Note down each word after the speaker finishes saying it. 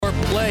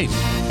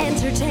place.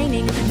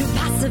 Entertaining new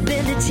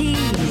possibilities.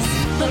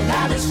 The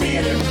Palace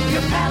Theater,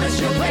 your palace,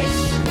 your place.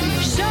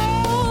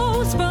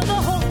 Shows for the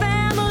whole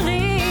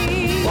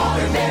family.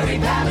 Waterbury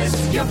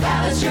Palace, your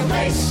place.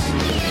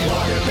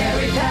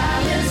 Waterbury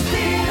Palace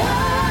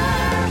Theater.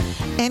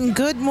 And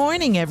good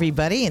morning,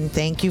 everybody, and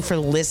thank you for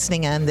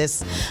listening on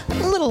this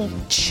little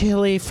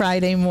chilly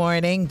Friday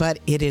morning, but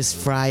it is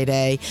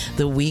Friday.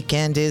 The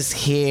weekend is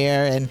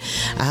here, and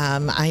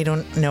I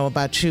don't know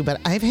about you, but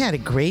I've had a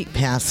great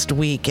past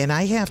week, and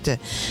I have to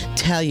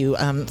tell you,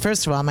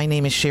 first of all, my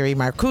name is Sherry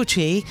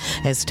Marcucci,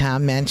 as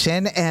Tom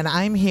mentioned, and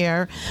I'm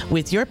here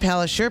with Your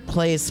Palace, Your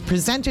Place,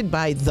 presented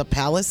by the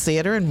Palace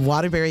Theater in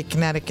Waterbury,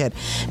 Connecticut.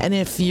 And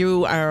if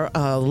you are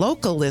a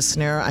local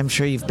listener, I'm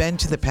sure you've been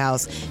to the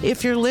Palace.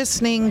 If you're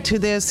listening to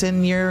this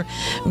and you're,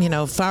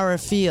 far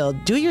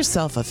afield, do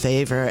yourself a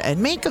favor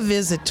and make a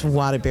visit to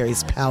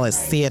Waterbury's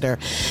Palace Theater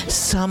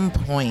some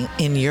point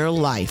in your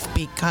life,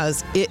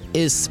 because it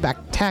is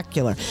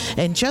spectacular.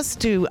 And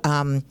just to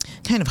kind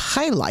of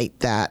highlight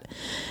that,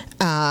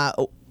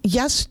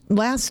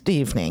 last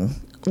evening,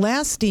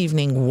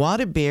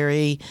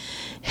 Waterbury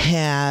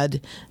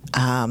had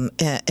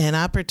an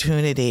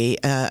opportunity,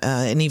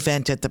 an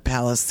event at the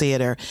Palace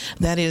Theater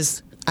that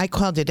is, I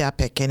called it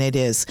epic, and it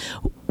is.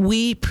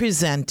 We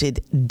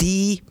presented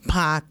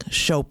Deepak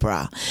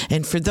Chopra.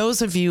 And for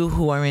those of you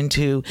who are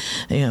into,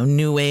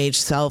 new age,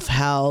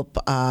 self-help,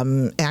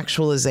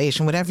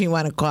 actualization, whatever you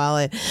want to call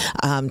it,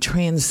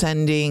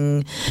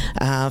 transcending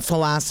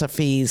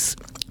philosophies,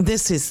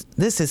 this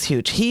is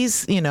huge.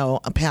 He's,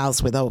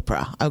 pals with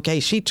Oprah. Okay,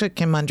 she took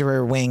him under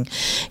her wing,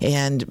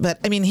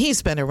 but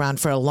he's been around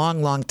for a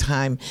long, long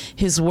time.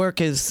 His work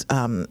is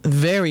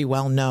very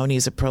well known.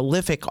 He's a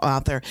prolific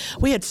author.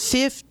 We had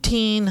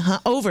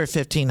over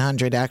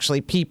 1,500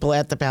 actually people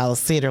at the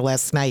Palace Theater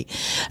last night,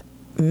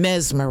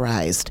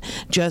 mesmerized.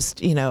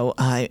 Just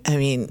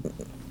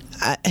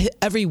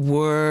every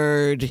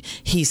word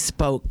he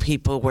spoke,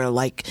 people were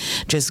like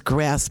just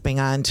grasping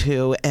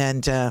onto,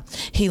 and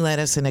he led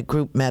us in a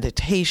group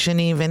meditation.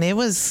 Even it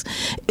was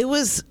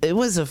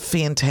a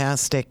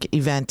fantastic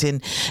event,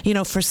 and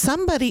for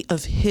somebody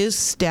of his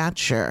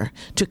stature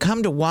to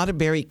come to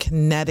Waterbury,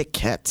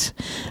 Connecticut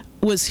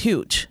was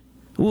huge.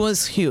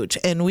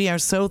 And we are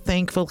so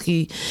thankful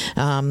he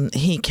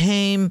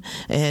came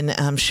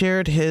and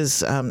shared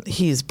his.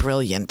 He's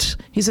brilliant.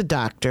 He's a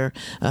doctor,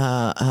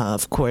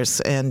 of course,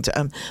 and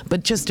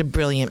but just a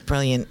brilliant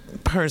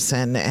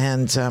person.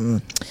 And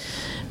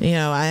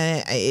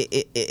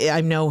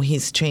I know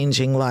he's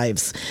changing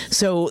lives.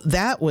 So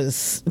that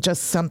was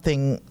just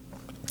something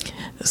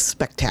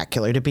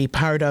spectacular to be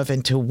part of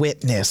and to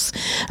witness.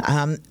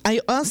 I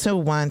also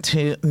want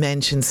to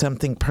mention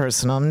something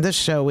personal. And this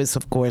show is,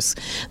 of course,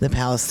 the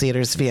Palace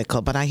Theater's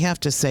vehicle, but I have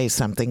to say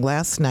something.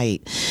 Last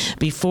night,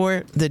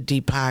 before the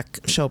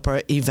Deepak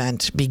Chopra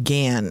event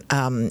began,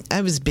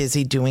 I was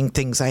busy doing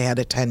things I had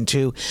to attend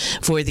to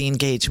for the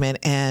engagement,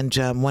 and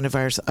one of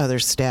our other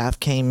staff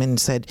came and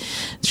said,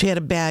 she had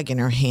a bag in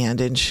her hand,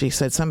 and she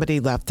said, somebody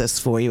left this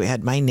for you. It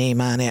had my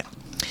name on it.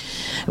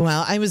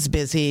 Well, I was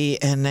busy,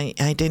 and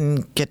I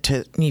didn't get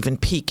to even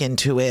peek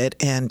into it,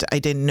 and I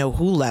didn't know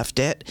who left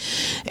it.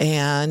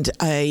 And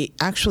I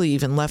actually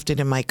even left it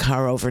in my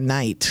car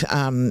overnight,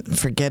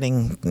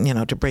 forgetting,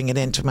 to bring it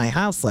into my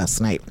house last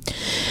night.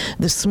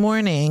 This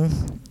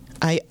morning,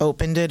 I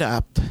opened it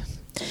up,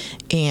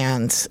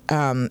 and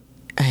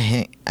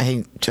I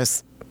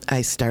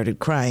started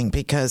crying,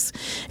 because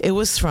it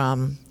was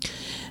from...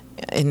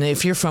 And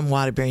if you're from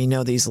Waterbury, you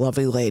know these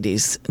lovely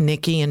ladies,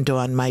 Nikki and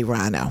Dawn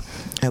Myrano.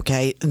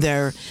 Okay,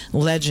 they're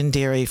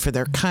legendary for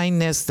their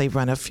kindness. They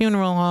run a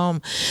funeral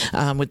home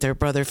with their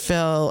brother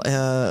Phil.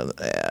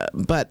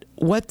 But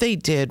what they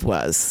did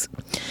was,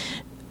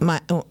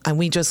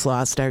 we just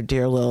lost our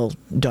dear little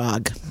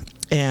dog.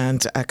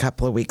 And a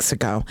couple of weeks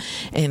ago,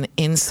 and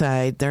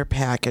inside their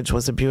package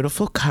was a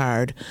beautiful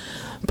card.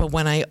 But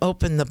when I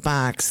opened the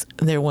box,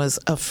 there was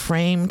a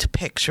framed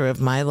picture of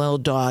my little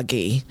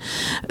doggie,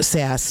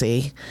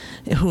 Sassy,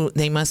 who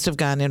they must have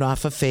gotten it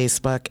off of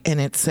Facebook. And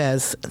it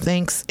says,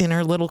 thanks, in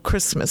her little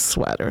Christmas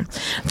sweater.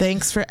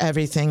 Thanks for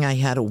everything. I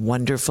had a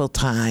wonderful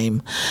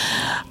time.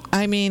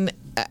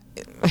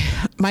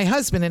 My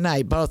husband and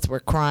I both were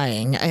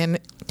crying.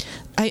 And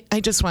I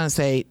just want to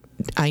say,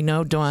 I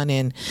know Dawn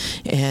and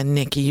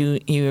Nikki,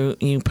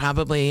 you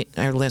probably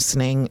are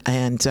listening,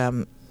 and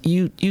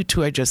you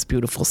two are just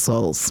beautiful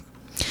souls,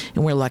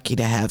 and we're lucky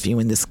to have you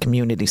in this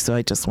community. So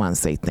I just want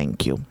to say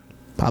thank you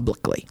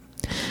publicly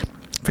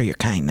for your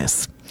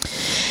kindness.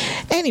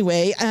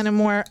 Anyway, on a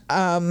more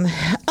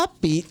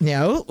upbeat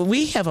note,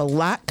 we have a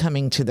lot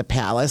coming to the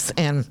Palace,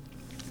 and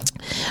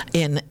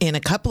In a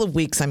couple of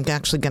weeks, I'm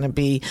actually going to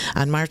be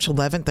on March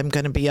 11th. I'm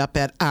going to be up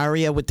at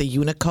Aria with the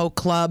Unico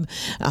Club.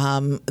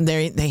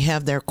 They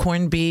have their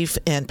corned beef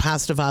and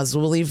pasta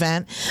vazul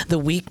event the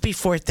week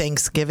before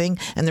Thanksgiving.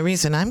 And the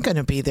reason I'm going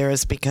to be there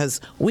is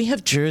because we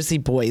have Jersey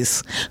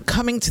Boys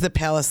coming to the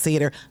Palace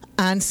Theater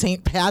on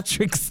St.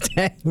 Patrick's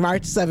Day,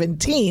 March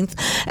 17th.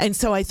 And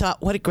so I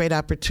thought, what a great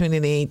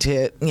opportunity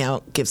to,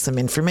 give some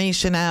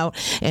information out,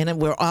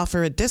 and we'll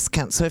offer a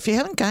discount. So if you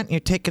haven't gotten your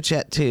tickets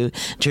yet to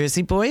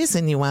Jersey Boys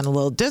and you want a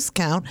little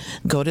discount,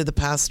 go to the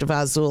Pasta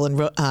Vazul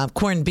and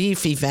corned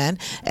beef event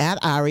at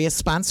Aria,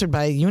 sponsored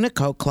by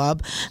Unico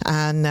Club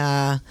on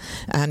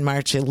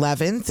March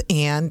 11th,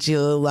 and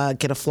you'll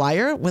get a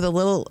flyer with a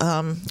little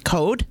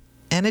code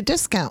and a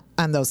discount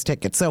on those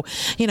tickets. So,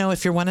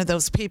 if you're one of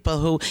those people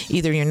who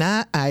either you're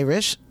not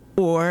Irish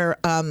or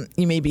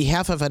you may be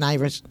half of an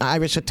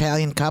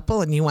Irish-Italian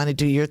couple and you want to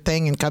do your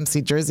thing and come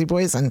see Jersey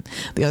Boys, and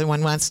the other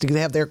one wants to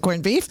have their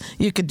corned beef,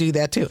 you could do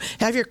that too.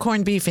 Have your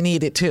corned beef and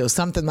eat it too,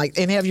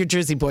 and have your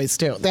Jersey Boys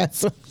too.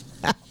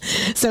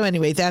 So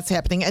anyway, that's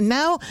happening. And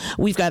now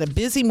we've got a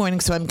busy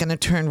morning, so I'm going to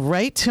turn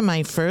right to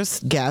my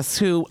first guest,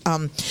 who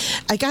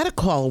I got a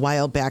call a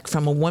while back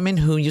from a woman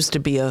who used to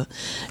be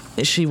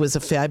she was a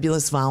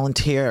fabulous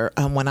volunteer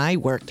when I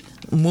worked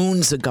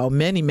moons ago,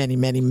 many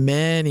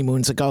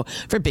moons ago,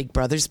 for Big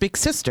Brothers Big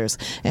Sisters,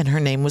 and her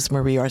name was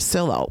Marie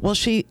Orsillo. Well,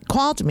 she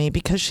called me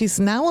because she's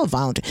now a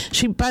volunteer.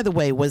 She, by the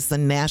way, was the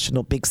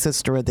National Big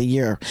Sister of the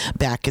Year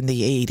back in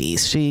the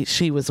 80s.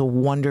 She is a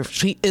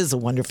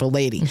wonderful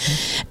lady.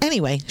 Mm-hmm.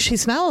 Anyway,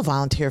 she's now a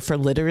volunteer for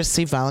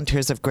Literacy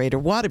Volunteers of Greater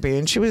Waterbury,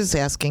 and she was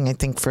asking, I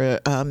think, for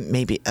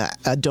maybe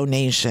a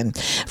donation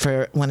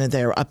for one of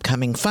their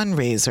upcoming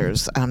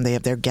fundraisers. They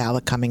have their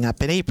gala coming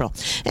up in April.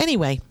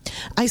 Anyway,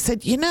 I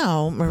said,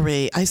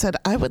 Marie,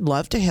 I would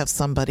love to have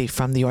somebody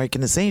from the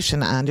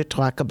organization on to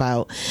talk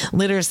about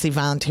literacy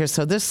volunteers.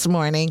 So this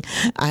morning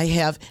I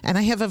have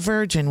a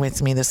virgin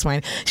with me this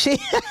morning.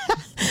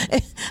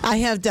 I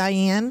have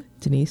Denise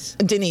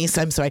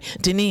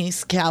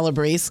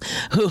Calabrese,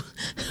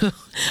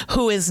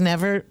 who has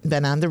never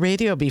been on the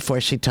radio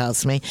before, she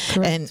tells me.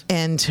 Correct.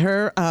 And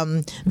her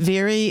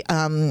very,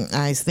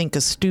 I think,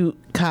 astute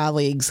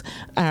colleagues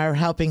are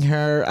helping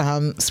her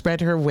spread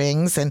her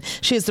wings, and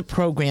she is the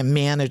program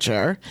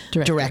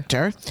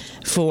director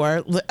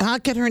for, I'll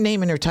get her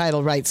name and her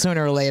title right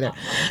sooner or later.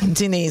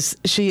 Denise,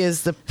 she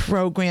is the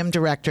program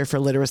director for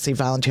Literacy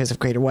Volunteers of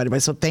Greater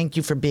Waterbury. So thank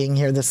you for being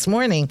here this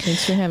morning.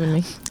 Thanks for having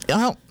me.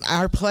 Oh,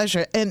 our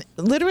pleasure. And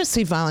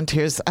Literacy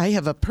Volunteers, I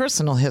have a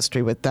personal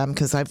history with them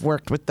because I've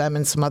worked with them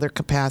in some other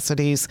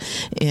capacities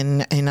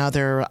in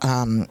other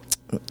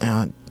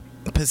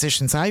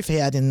positions I've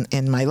had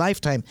in my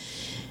lifetime.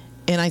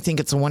 And I think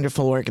it's a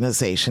wonderful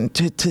organization.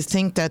 To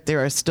think that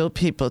there are still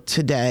people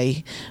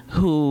today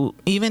who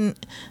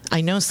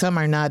I know some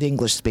are not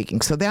English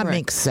speaking, so that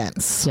makes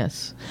sense.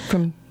 Yes.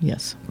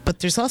 But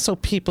there's also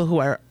people who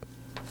are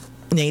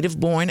native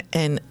born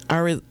and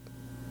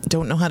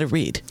don't know how to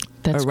read.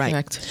 That's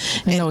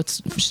correct. I know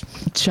it's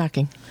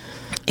shocking.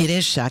 It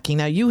is shocking.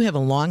 Now, you have a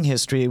long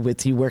history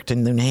you worked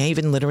in the New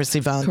Haven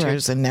Literacy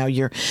Volunteers, correct, and now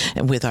you're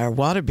with our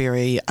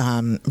Waterbury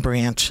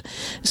branch.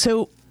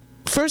 So,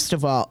 first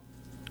of all,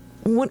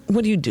 what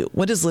do you do?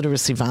 What does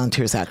Literacy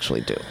Volunteers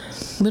actually do?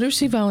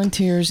 Literacy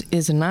Volunteers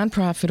is a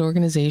nonprofit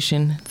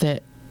organization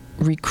that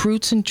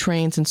recruits and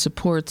trains and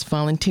supports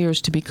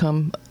volunteers to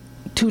become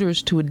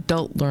tutors to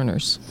adult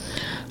learners.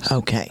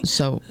 Okay.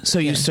 So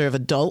you serve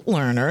adult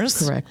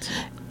learners. Correct.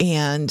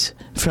 And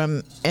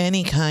from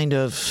any kind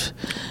of...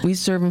 We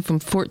serve them from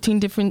 14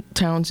 different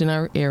towns in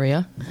our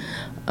area.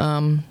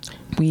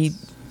 We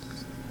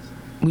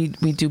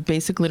do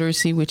basic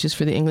literacy, which is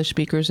for the English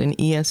speakers, and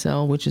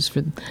ESL, which is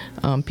for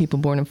people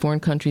born in foreign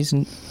countries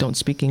and don't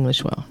speak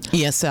English well.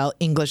 ESL,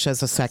 English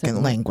as a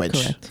second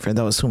language. Correct. For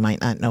those who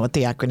might not know what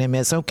the acronym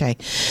is. Okay.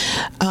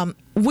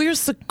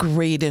 Where's the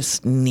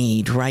greatest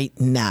need right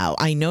now?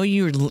 I know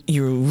you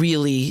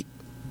really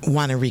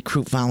want to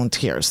recruit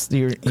volunteers.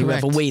 You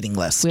have a waiting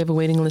list. We have a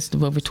waiting list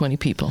of over 20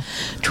 people.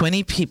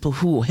 20 people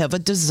who have a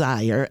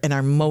desire and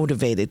are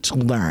motivated to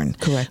learn.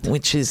 Correct.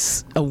 Which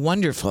is a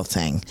wonderful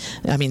thing.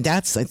 I mean,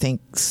 that's, I think,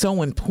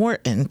 so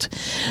important.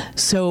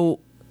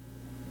 So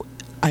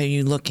are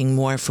you looking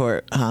more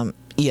for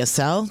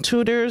ESL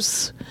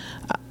tutors?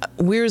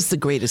 Where's the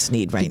greatest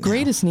need right now? The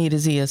greatest need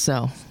is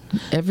ESL.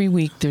 Every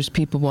week there's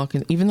people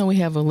walking, even though we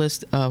have a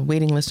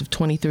waiting list of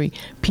 23,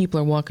 people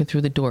are walking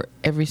through the door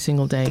every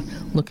single day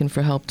looking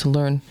for help to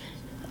learn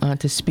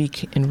to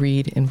speak and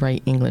read and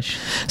write English.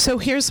 So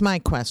here's my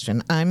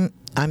question. I'm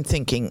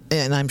thinking,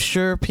 and I'm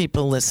sure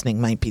people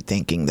listening might be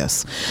thinking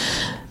this.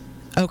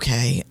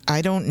 Okay,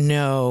 I don't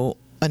know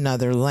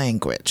another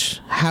language.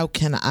 How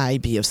can I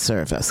be of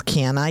service?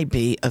 Can I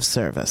be of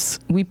service?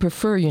 We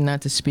prefer you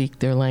not to speak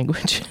their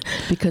language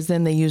because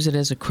then they use it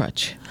as a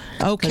crutch.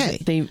 Okay.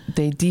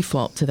 They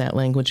default to that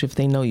language if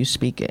they know you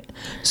speak it.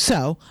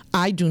 So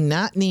I do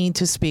not need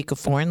to speak a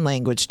foreign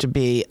language to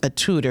be a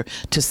tutor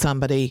to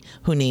somebody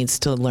who needs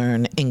to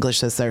learn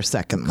English as their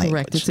second language.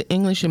 Correct. It's an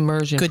English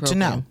immersion program. Good to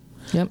know.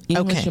 Yep,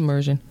 English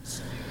immersion.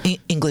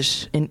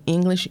 English. An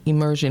English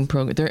immersion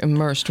program. They're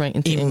immersed right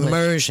into English.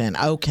 Immersion.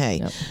 Okay.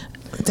 Yep.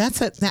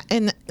 That's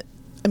and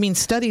I mean,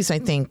 studies, I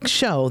think,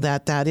 show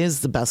that that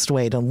is the best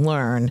way to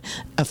learn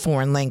a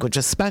foreign language,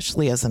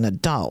 especially as an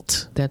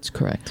adult. That's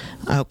correct.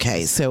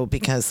 Okay, so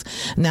because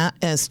not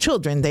as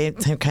children, they're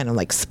kind of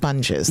like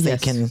sponges. Yes.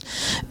 They can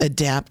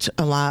adapt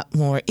a lot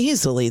more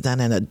easily than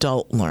an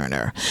adult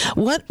learner.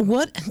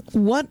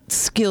 What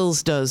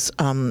skills does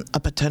a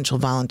potential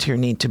volunteer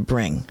need to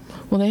bring?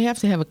 Well, they have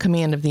to have a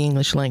command of the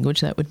English language.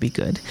 That would be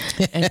good.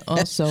 And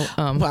also,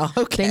 Well,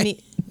 okay. they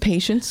need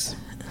patience,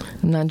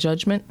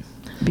 non-judgment,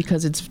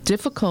 because it's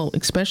difficult,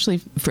 especially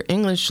for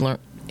English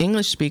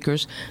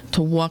speakers,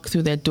 to walk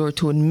through that door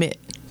to admit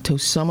to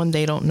someone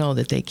they don't know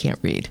that they can't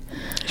read.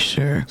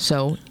 Sure.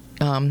 So,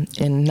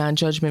 and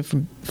non-judgment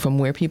from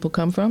where people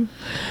come from,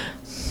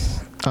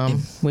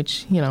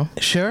 which, you know.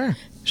 Sure.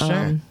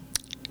 And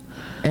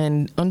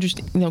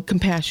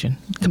compassion.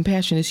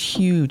 Compassion is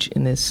huge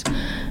in this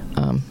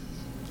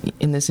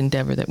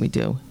endeavor that we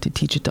do to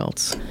teach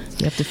adults.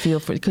 You have to feel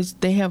for it, because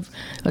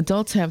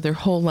adults have their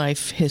whole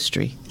life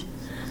history,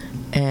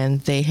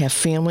 and they have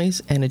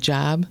families and a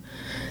job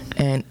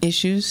and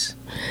issues.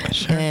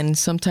 Sure. And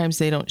sometimes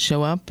they don't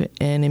show up,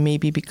 and it may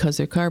be because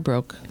their car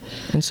broke,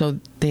 and so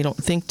they don't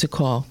think to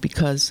call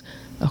because,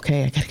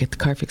 okay, I got to get the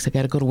car fixed. I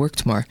got to go to work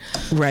tomorrow.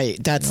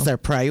 Right, that's their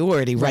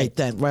priority, right?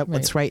 Then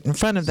what's right in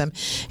front of them,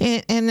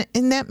 and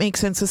that makes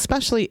sense,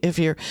 especially if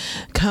you're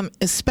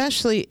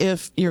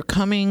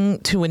coming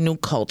to a new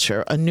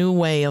culture, a new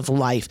way of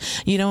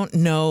life. You don't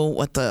know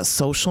what the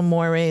social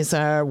mores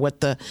are,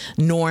 what the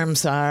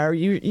norms are.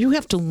 You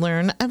have to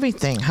learn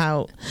everything.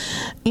 How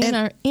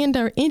and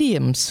our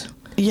idioms.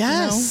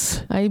 Yes.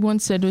 You know, I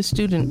once said to a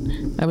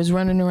student, I was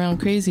running around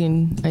crazy,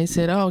 and I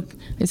said,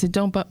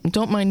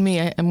 don't mind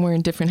me. I'm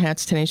wearing different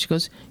hats today. She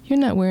goes, you're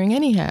not wearing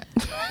any hat.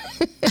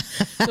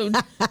 So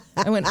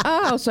I went,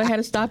 so I had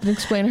to stop and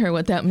explain to her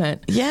what that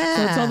meant. Yeah.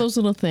 So it's all those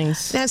little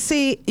things. Now,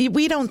 see,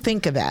 we don't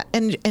think of that.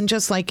 And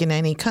just like in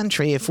any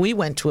country, if we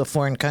went to a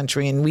foreign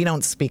country and we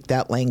don't speak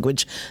that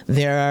language,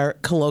 there are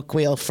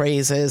colloquial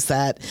phrases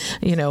that,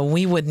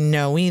 we wouldn't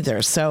know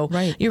either. So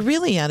you're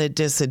really at a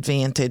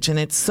disadvantage, and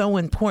it's so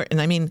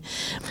important. I mean,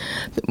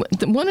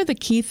 one of the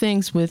key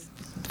things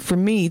for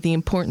me, the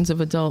importance of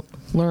adult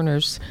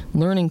learners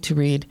learning to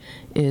read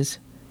is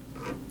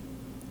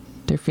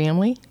their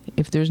family.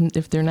 If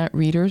they're not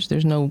readers,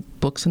 there's no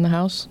books in the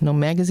house, no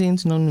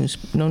magazines, no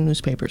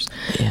newspapers.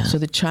 Yeah. So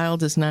the child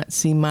does not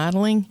see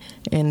modeling,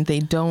 and they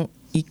don't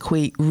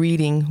equate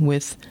reading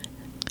with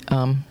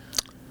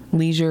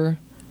leisure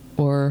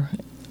or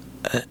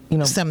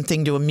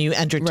something to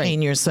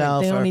entertain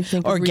yourself,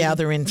 or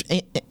gather in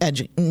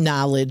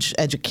knowledge,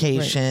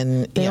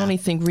 education. Right. They only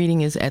think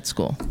reading is at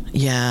school.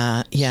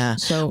 Yeah.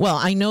 So, well,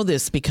 I know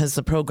this because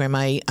the program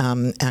I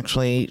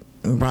actually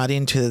brought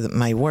into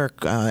my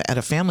work at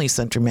a family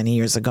center many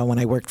years ago when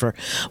I worked for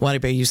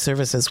Waterbury Youth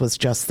Services was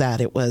just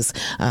that. It was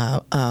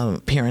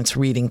parents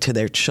reading to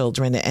their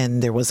children,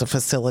 and there was a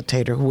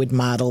facilitator who would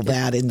model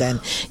that and then,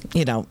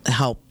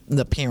 help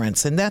the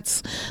parents, and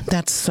that's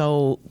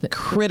so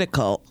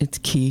critical. It's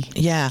key.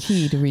 Yeah,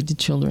 key to read to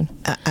children.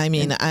 I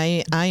mean,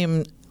 I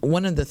am.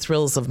 One of the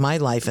thrills of my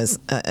life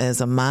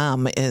as a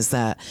mom is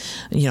that,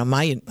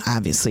 my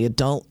obviously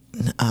adult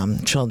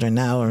children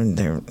now, and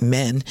they're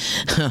men,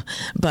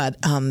 but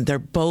they're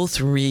both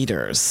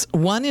readers.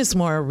 One is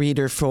more a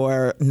reader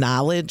for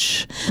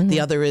knowledge. Mm-hmm. The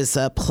other is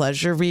a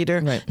pleasure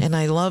reader. Right. And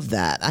I love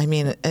that. I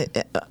mean,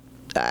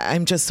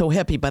 I'm just so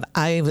happy, but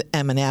I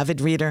am an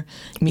avid reader,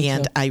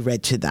 and I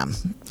read to them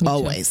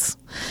always.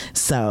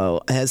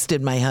 So, as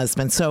did my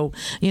husband. So,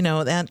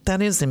 that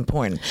is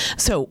important.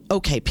 So,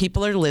 okay,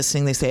 people are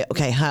listening. They say,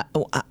 okay, how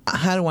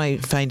do I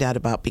find out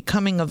about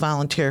becoming a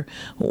volunteer?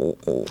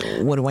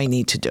 What do I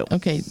need to do?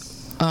 Okay,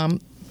 to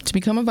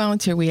become a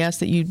volunteer, we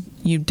ask that you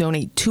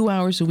donate 2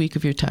 hours a week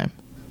of your time.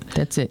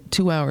 That's it,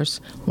 2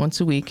 hours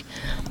once a week.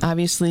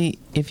 Obviously,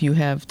 if you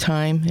have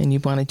time and you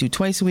want to do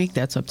twice a week,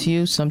 that's up to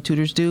you. Some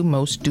tutors do,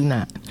 most do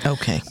not.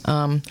 Okay.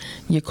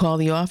 You call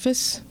the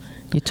office,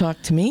 you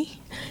talk to me.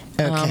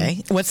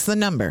 Okay. What's the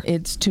number?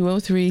 It's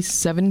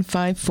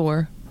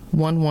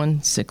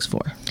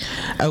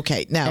 203-754-1164.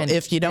 Okay. Now,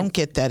 if you don't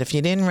get that, if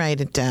you didn't write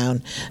it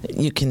down,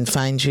 you can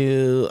find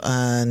you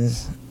on...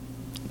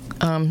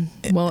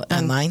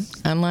 online?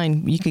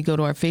 Online. You could go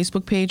to our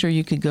Facebook page, or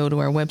you could go to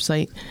our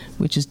website,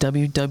 which is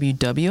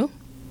www.lvgwct.org.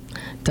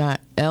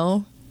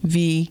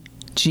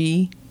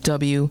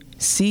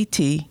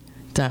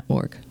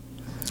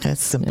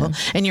 That's simple. Yeah.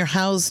 And you're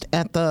housed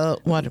at the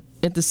what?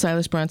 At the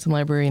Silas Bronson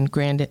Library in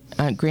Grand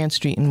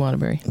Street in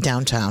Waterbury.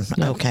 Downtown.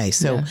 Yep. Okay.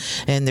 So,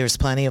 and there's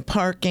plenty of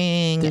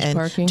parking. There's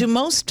parking. Do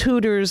most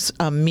tutors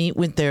meet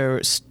with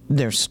their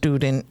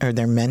student or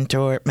their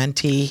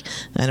mentee?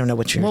 I don't know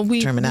what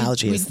your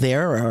terminology is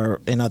there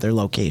or in other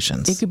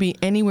locations. It could be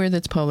anywhere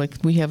that's public.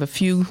 We have a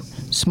few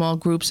small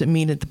groups that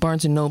meet at the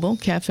Barnes & Noble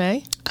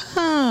Cafe.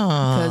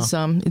 Oh. Because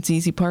it's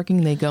easy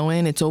parking. They go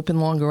in. It's open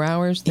longer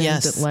hours than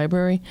the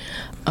library.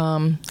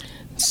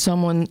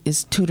 someone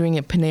is tutoring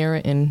at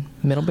Panera in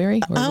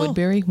Middlebury or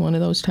Woodbury, one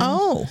of those towns.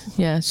 Oh.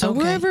 Yeah, so Okay.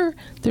 wherever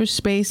there's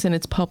space and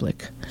it's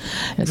public.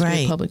 It's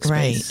Right, public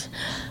right. space.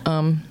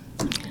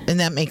 And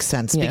that makes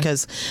sense Yeah.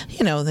 because,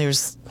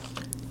 there's,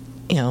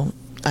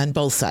 on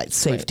both sides,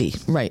 safety.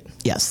 Right.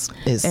 Yes.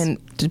 Is And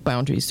just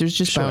boundaries. There's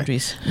just sure.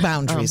 boundaries.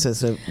 Boundaries is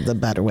the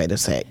better way to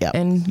say it. Yeah.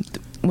 And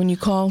when you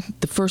call,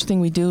 the first thing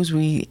we do is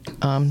we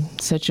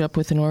set you up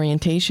with an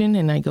orientation,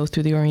 and I go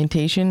through the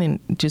orientation and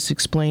just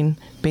explain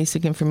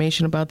basic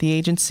information about the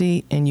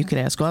agency, and you can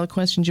ask all the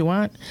questions you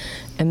want.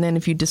 And then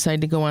if you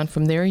decide to go on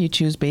from there, you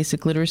choose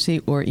basic literacy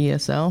or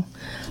ESL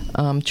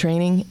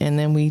training, and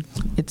then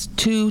it's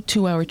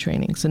two-hour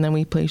trainings, and then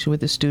we place you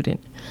with a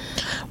student.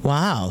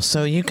 Wow.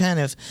 So you kind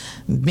of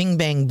bing,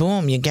 bang,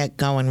 boom, you get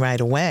going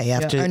right away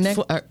after.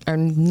 Our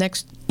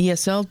next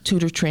ESL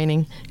tutor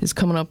training is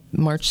coming up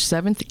March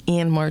 7th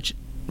and March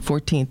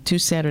 14th, 2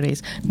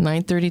 Saturdays,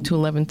 9:30 to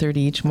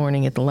 11:30 each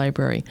morning at the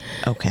library.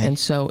 Okay. And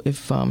so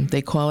if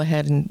they call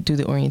ahead and do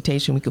the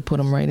orientation, we could put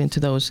them right into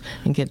those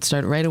and get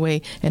started right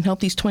away and help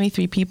these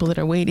 23 people that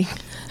are waiting.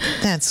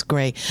 That's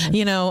great.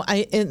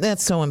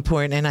 That's so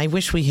important, and I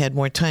wish we had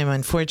more time.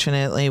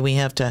 Unfortunately, we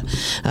have to.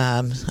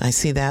 I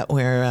see that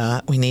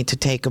where we need to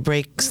take a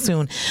break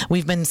soon.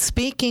 We've been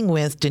speaking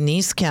with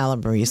Denise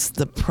Calabrese,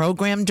 the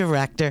program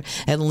director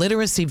at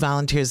Literacy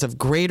Volunteers of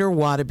Greater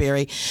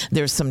Waterbury.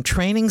 There's some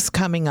trainings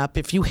coming up.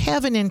 If you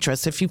have an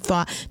interest, if you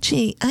thought,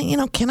 gee,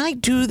 can I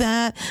do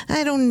that?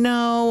 I don't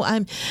know.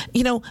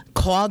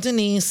 Call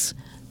Denise.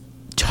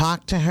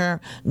 Talk to her,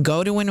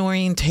 go to an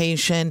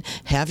orientation,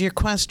 have your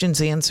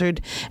questions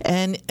answered,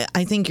 and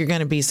I think you're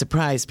going to be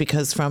surprised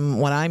because from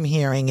what I'm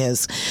hearing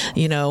is,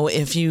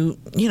 if you,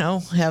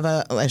 have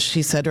as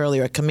she said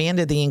earlier, a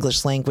command of the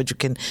English language, you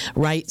can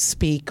write,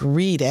 speak,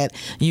 read it,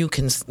 you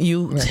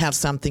right. have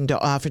something to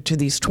offer to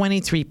these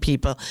 23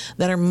 people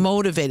that are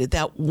motivated,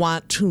 that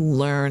want to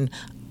learn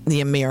the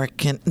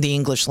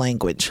English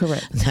language.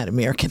 Correct. Not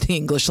American, the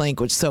English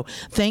language. So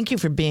thank you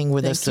for being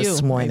with us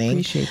this morning. I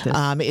appreciate this.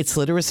 It's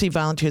Literacy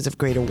Volunteers of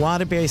Greater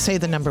Waterbury. Say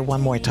the number one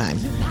more time.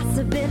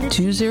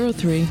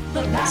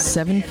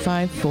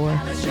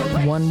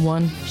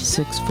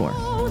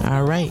 203-754-1164.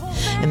 All right.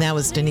 And that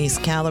was Denise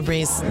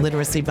Calabrese,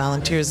 Literacy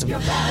Volunteers of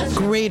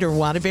Greater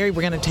Waterbury.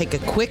 We're going to take a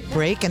quick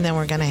break, and then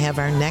we're going to have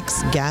our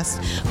next guest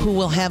who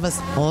will have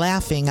us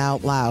laughing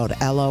out loud.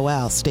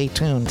 LOL. Stay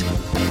tuned.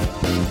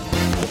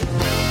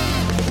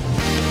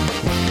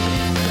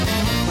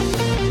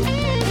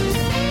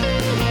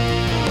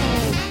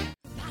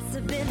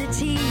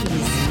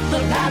 The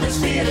Palace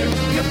Theater,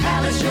 your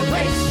palace, your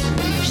place.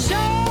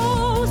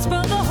 Shows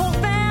for the whole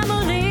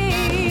family.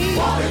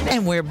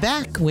 And we're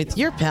back with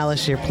Your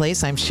Palace, Your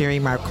Place. I'm Sherry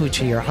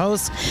Marcucci, your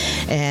host,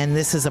 and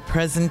this is a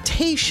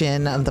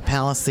presentation of the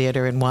Palace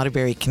Theater in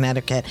Waterbury,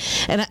 Connecticut.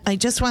 And I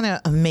just want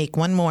to make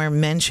one more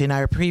mention.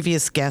 Our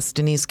previous guest,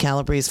 Denise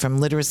Calabrese from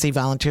Literacy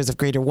Volunteers of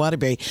Greater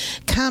Waterbury,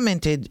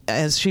 commented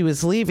as she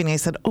was leaving, I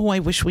said, I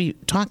wish we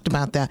talked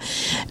about that,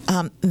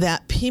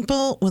 that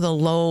people with a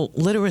low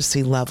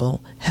literacy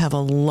level have a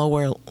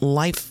lower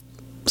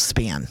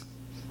lifespan,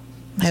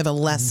 have a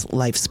less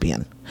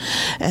lifespan.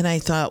 And I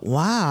thought,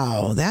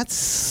 wow,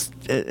 that's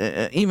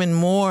even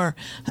more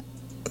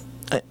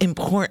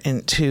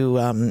important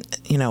to,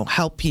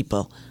 help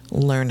people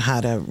learn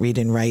how to read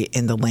and write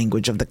in the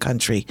language of the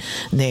country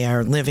they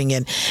are living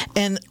in.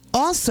 And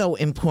also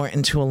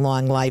important to a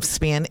long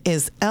lifespan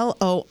is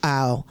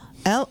LOL,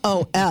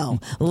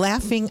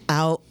 laughing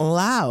out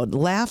loud,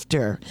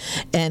 laughter.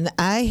 And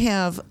I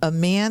have a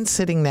man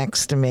sitting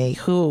next to me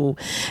who,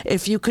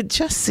 if you could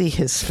just see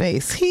his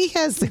face, he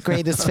has the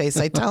greatest face.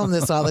 I tell him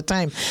this all the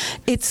time.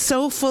 It's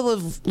so full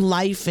of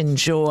life and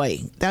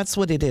joy. That's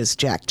what it is,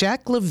 Jack.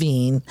 Jack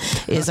Levine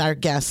is our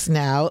guest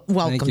now.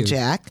 Welcome,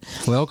 Jack.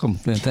 Welcome,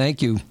 and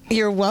thank you.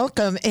 You're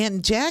welcome.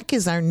 And Jack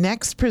is our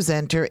next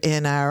presenter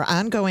in our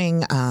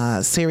ongoing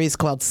series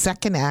called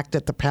Second Act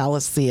at the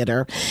Palace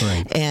Theater.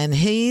 Right. And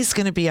he's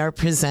going to be our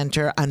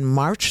presenter on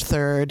March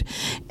 3rd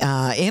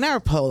in our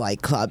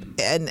Polite Club.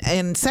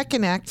 And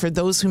Second Act, for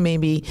those who may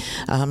be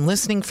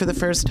listening for the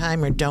first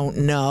time or don't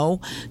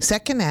know,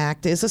 Second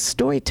Act is a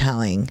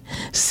storytelling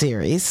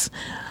series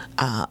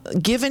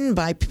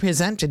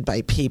presented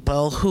by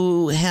people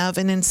who have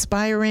an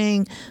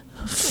inspiring,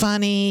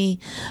 funny,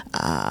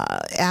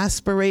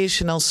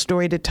 aspirational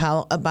story to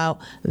tell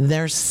about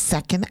their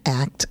second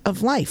act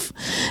of life.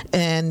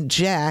 And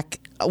Jack,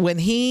 when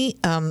he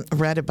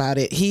read about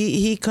it,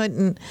 he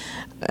couldn't.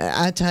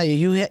 I tell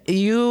you,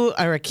 you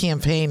are a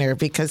campaigner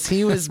because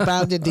he was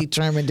bound and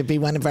determined to be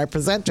one of our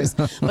presenters.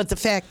 But the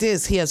fact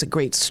is, he has a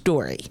great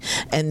story,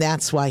 and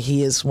that's why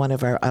he is one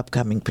of our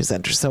upcoming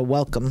presenters. So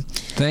welcome.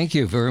 Thank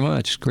you very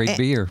much. Great to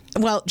be here.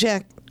 Well,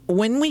 Jack,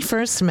 when we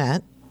first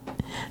met,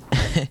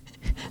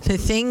 the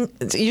thing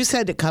you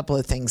said a couple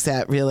of things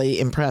that really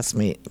impressed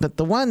me, but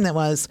the one that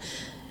was,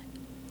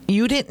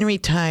 you didn't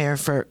retire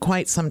for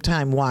quite some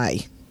time.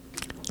 Why?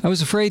 I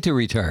was afraid to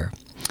retire.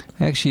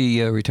 I actually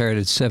retired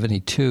at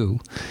 72.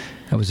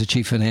 I was a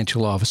chief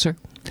financial officer.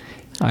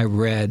 I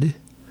read,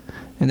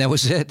 and that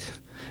was it.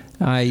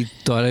 I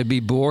thought I'd be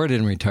bored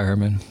in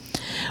retirement.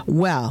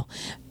 Well,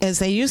 as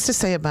they used to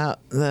say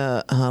about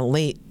the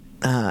late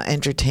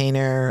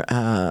entertainer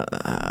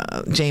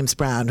James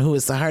Brown, who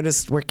is the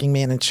hardest working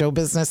man in show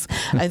business,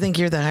 I think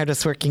you're the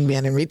hardest working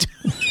man in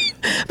retirement.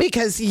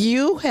 Because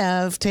you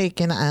have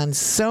taken on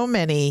so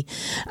many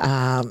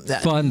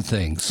Fun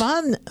things.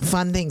 fun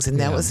things, and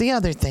that was the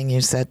other thing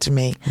you said to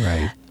me.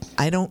 Right.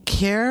 I don't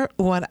care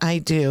what I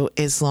do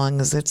as long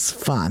as it's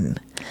fun.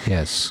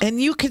 Yes.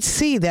 And you could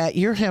see that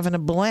you're having a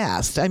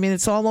blast. I mean,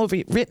 it's all over,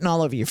 written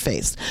all over your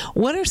face.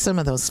 What are some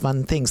of those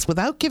fun things,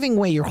 without giving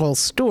away your whole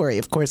story,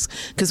 of course,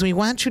 because we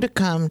want you to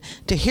come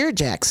to hear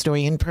Jack's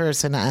story in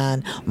person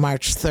on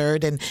March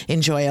 3rd and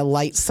enjoy a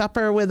light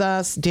supper with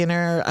us,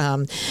 dinner,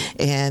 and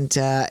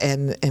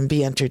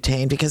be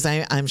entertained, because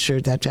I'm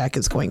sure that Jack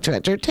is going to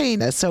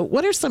entertain us. So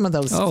what are some of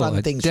those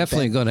fun things?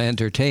 Definitely going to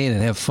entertain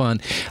and have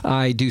fun.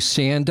 I do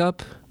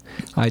stand-up.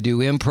 I do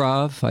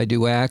improv. I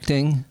do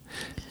acting.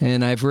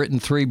 And I've written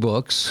 3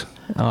 books.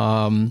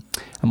 I'm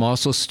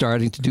also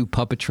starting to do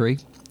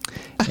puppetry.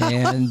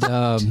 And,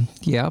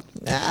 yeah.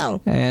 Wow.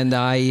 And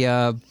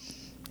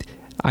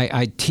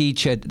I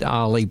teach at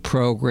OLLI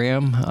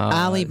program.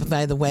 OLLI,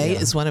 by the way,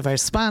 is one of our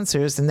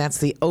sponsors, and that's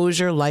the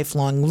Osier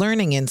Lifelong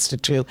Learning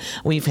Institute.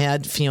 We've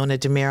had Fiona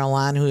DeMerrill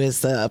on, who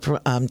is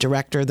the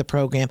director of the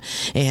program,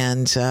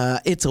 and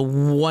it's a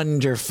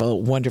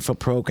wonderful, wonderful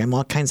program,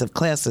 all kinds of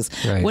classes.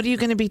 Right. What are you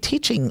going to be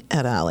teaching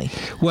at OLLI?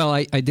 Well,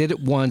 I did it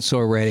once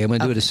already. I'm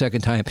going to do it a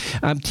second time.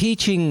 I'm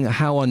teaching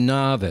how a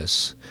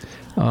novice,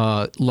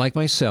 like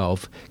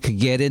myself, could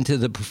get into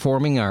the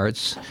performing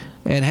arts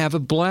and have a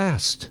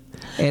blast.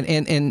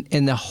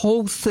 And the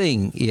whole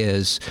thing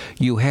is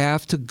you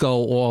have to go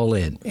all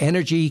in.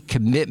 Energy,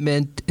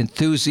 commitment,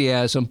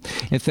 enthusiasm.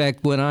 In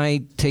fact, when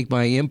I take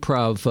my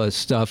improv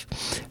stuff,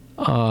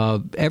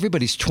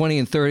 everybody's 20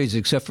 and 30s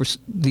except for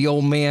the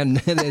old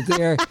man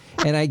there.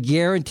 And I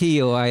guarantee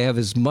you I have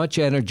as much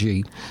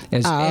energy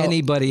as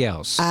anybody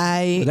else.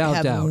 I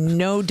have doubt.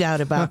 no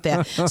doubt about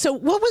that. So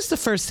what was the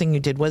first thing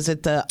you did? Was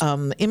it the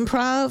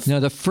improv?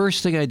 No, the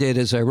first thing I did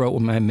is I wrote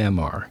my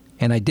memoir.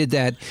 And I did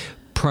that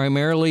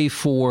primarily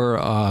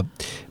for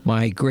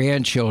my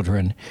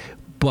grandchildren,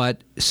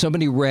 but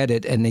somebody read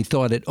it and they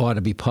thought it ought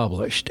to be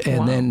published.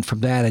 And then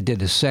from that, I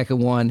did a second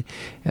one,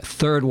 a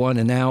third one,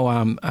 and now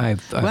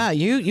Wow,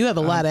 you have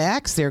a lot of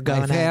acts there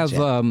going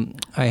on.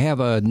 I have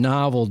a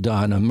novel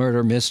done, a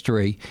murder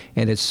mystery,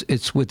 and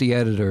it's with the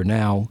editor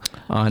now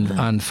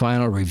on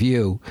final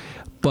review.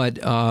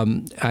 But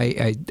I'm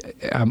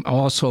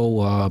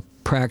also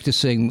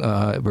practicing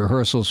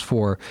rehearsals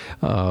for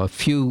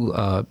if you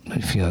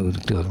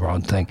do the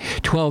wrong thing,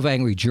 12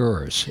 Angry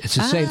Jurors. It's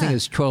the same thing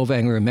as 12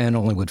 Angry Men,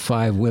 only with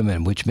 5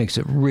 women, which makes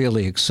it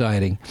really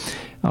exciting.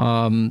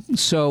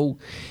 So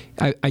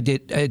I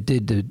did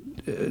the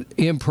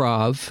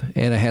improv,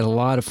 and I had a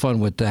lot of fun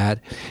with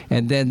that.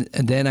 And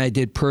then I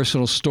did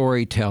personal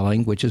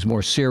storytelling, which is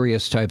more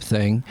serious type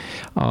thing.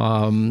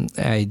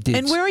 I did.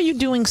 And where are you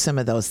doing some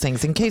of those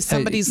things? In case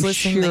somebody's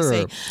listening, sure.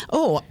 They say,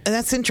 "Oh,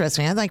 that's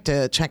interesting. I'd like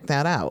to check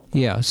that out."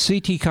 Yeah,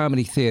 CT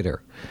Comedy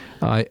Theater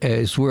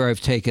is where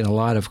I've taken a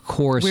lot of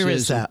courses. Where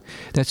is that?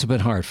 That's up in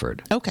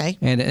Hartford. Okay.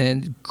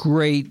 And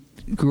great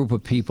group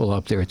of people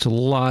up there. It's a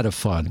lot of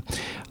fun.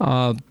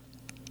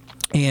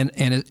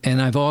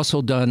 And I've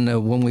also done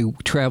when we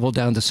traveled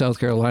down to South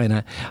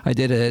Carolina, I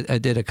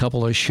did a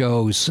couple of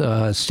shows,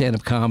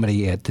 stand-up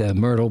comedy at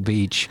Myrtle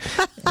Beach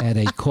at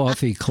a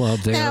coffee club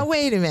there. Now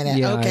wait a minute.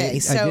 Yeah, okay,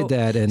 so I did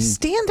that, and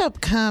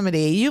stand-up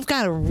comedy, you've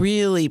got to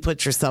really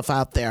put yourself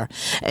out there.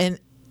 And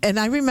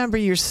I remember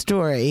your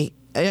story.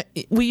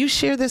 Will you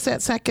share this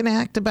at Second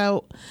Act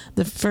about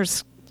the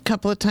first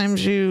couple of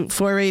times you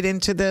forayed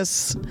into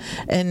this,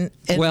 and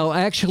well,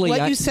 actually,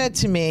 what you said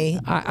to me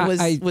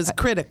was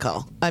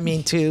critical. I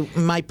mean, to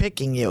my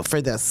picking you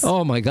for this.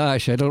 Oh my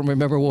gosh, I don't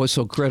remember what was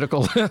so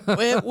critical.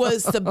 It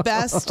was the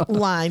best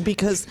line,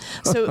 because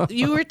so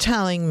you were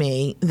telling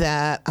me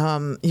that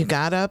you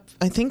got up.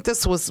 I think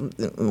this was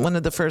one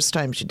of the first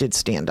times you did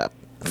stand up.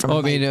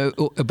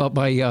 About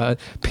my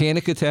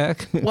panic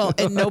attack? Well,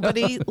 and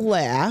nobody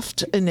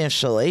laughed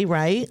initially,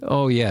 right?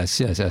 Oh yes.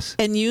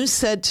 And you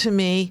said to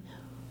me,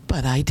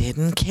 but I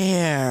didn't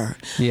care.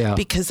 Yeah.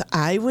 Because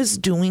I was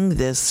doing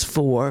this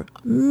for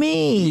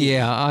me.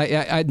 Yeah,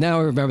 I now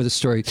remember the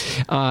story.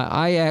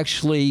 I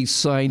actually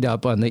signed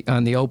up on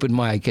the open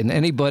mic, and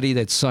anybody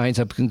that signs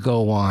up can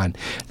go on.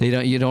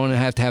 You don't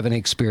have to have an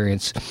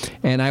experience.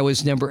 And I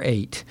was number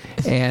 8.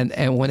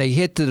 And when they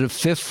hit to the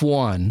 5th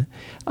one,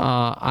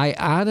 I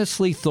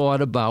honestly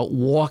thought about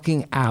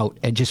walking out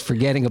and just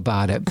forgetting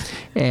about it.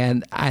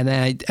 And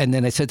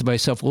then I said to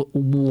myself, well,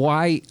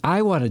 why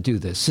I want to do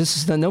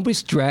this?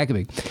 Nobody's dragging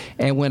me.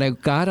 And when I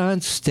got on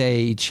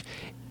stage,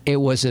 it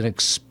was an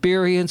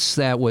experience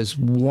that was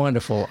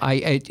wonderful.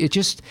 It's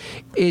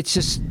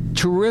just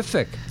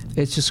terrific.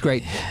 It's just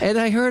great. And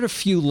I heard a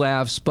few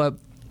laughs, but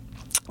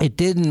it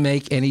didn't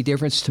make any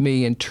difference to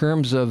me in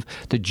terms of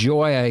the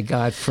joy I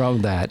got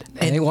from that.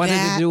 And I wanted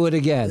to do it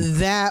again.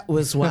 That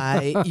was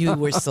why you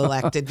were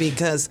selected,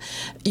 because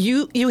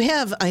you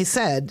have, I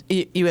said,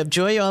 you have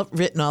joy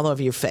written all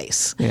over your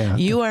face. Yeah.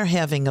 You are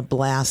having a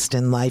blast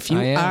in life. You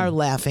I am. are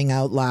laughing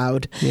out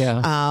loud,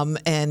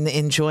 and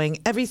enjoying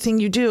everything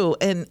you do.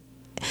 And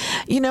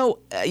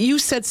you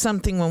said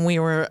something when we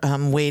were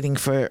waiting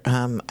for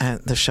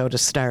the show to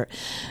start.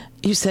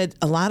 You said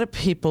a lot of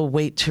people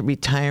wait to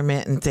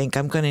retirement and think,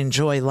 I'm going to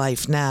enjoy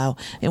life now.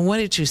 And what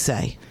did you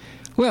say?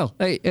 Well,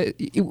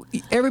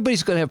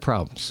 everybody's going to have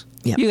problems.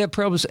 Yep. You have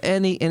problems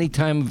any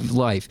time of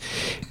life.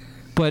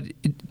 But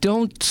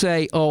don't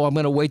say, oh, I'm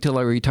going to wait till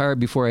I retire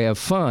before I have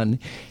fun.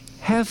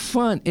 Have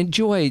fun,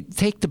 enjoy,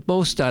 take the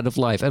most out of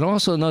life. And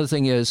also another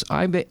thing is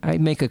I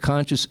make a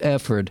conscious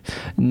effort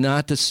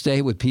not to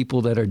stay with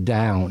people that are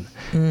down.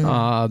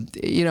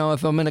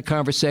 If I'm in a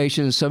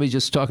conversation and somebody's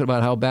just talking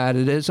about how bad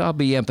it is, I'll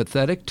be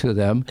empathetic to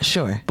them.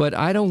 Sure. But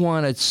I don't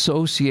want to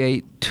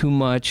associate too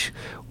much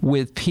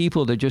with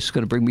people that are just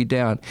going to bring me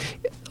down.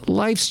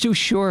 Life's too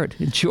short.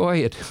 Enjoy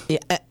it.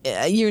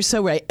 Yeah, you're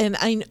so right. And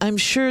I'm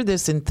sure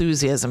this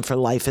enthusiasm for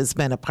life has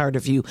been a part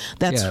of you.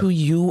 That's who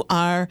you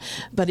are.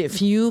 But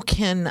if you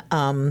can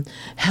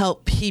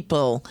help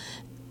people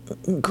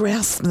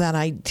grasp that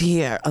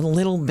idea a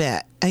little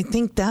bit, I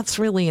think that's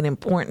really an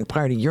important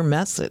part of your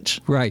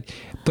message. Right.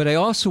 But I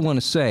also want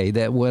to say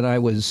that when I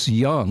was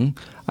young,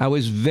 I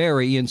was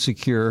very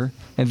insecure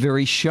and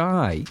very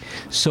shy.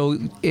 So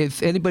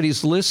if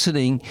anybody's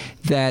listening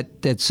that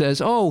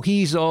says, oh,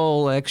 he's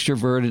all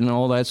extroverted and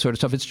all that sort of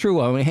stuff, it's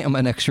true. I am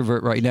an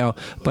extrovert right now,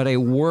 but I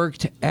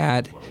worked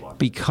at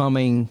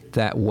becoming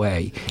that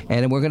way.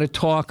 And we're going to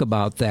talk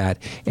about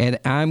that. And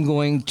I'm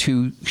going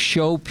to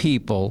show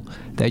people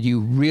that you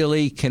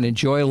really can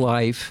enjoy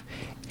life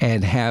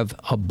and have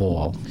a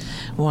ball.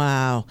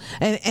 Wow.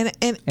 And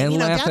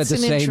laugh at the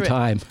same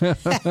time.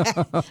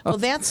 Well,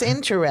 that's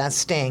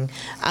interesting.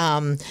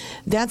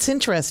 That's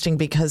interesting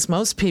because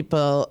most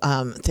people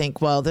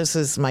think, well, this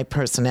is my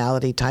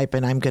personality type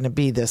and I'm going to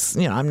be this,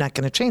 I'm not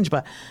going to change.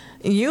 But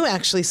you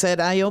actually said,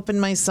 I opened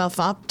myself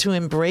up to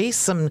embrace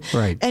some.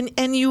 Right.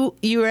 And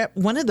you're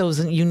one of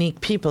those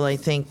unique people, I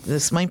think,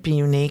 this might be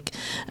unique,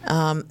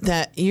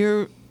 that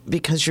you're,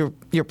 because your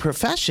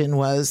profession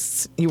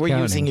was you were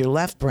Counting. using your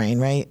left brain,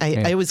 right?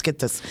 I always get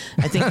this.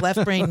 I think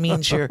left brain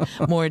means you're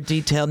more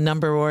detailed,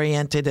 number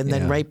oriented, and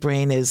then right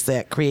brain is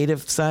that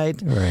creative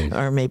side, right.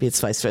 Or maybe it's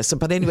vice versa.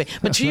 But anyway,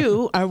 but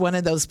you are one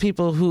of those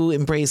people who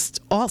embraced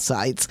all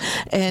sides,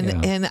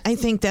 and I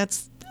think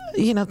that's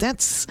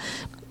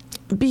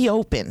be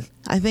open.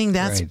 I think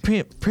that's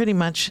pretty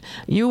much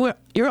you're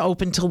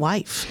open to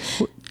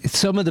life.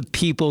 Some of the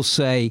people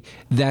say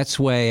that's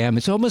the way I am.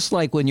 It's almost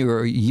like when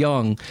you're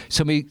young,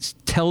 somebody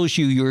tells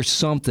you you're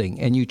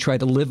something and you try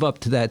to live up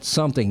to that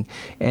something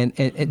and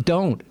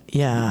don't.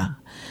 Yeah.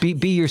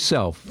 Be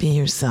yourself. Be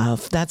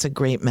yourself. That's a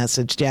great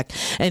message, Jack.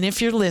 And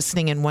if you're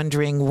listening and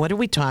wondering, what are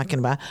we talking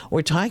about?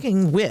 We're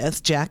talking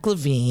with Jack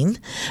Levine,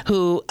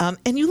 who,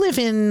 and you live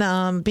in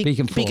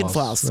Beacon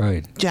Falls.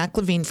 Right. Jack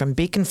Levine from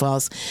Beacon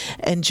Falls.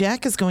 And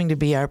Jack is going to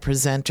be our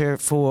presenter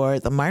for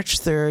the March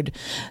 3rd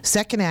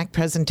second act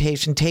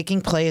presentation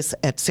taking place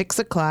at 6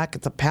 o'clock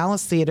at the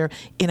Palace Theater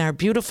in our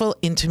beautiful,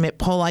 intimate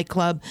Polite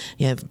Club.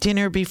 You have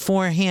dinner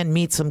beforehand,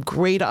 meet some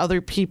great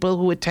other people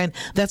who attend.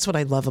 That's what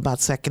I love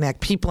about second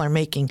act. People are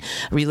making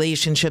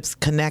relationships,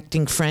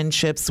 connecting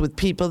friendships with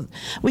people.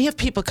 We have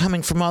people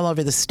coming from all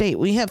over the state.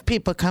 We have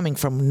people coming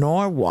from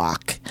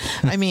Norwalk.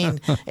 I mean,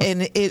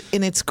 and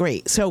it's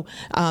great. So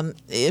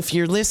if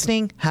you're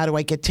listening, how do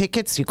I get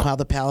tickets? You call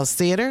the Palace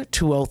Theater,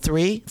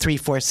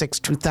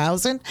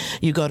 203-346-2000.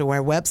 You go to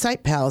our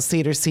website,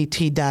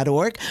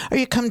 palacetheaterct.org, or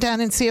you come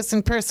down and see us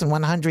in person,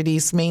 100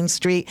 East Main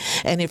Street.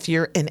 And if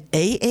you're an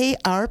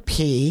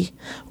AARP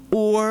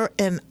or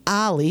an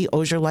OLLI,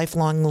 Osher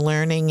Lifelong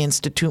Learning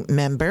Institute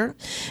member,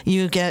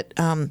 you get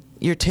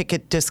your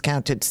ticket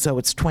discounted, so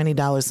it's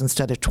 $20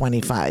 instead of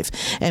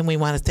 $25. And we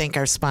want to thank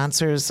our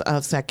sponsors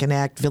of Second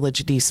Act, Village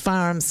of East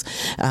Farms,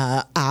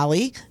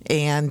 OLLI,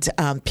 and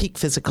Peak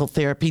Physical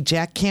Therapy.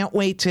 Jack, can't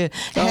wait to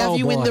have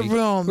you in the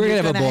room.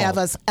 We're going to have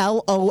us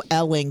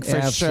LOLing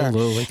for sure.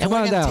 Absolutely. And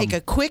we're going to take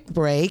a quick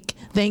break.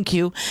 Thank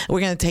you.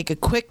 We're going to take a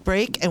quick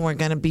break, and we're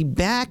going to be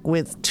back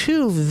with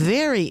two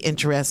very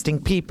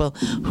interesting people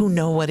who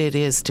know what it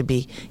is to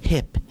be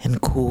hip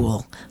and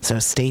cool. So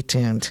stay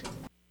tuned.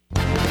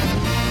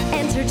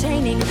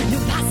 Entertaining new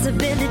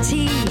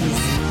possibilities.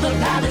 The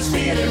Palace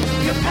Theater,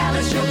 your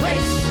palace, your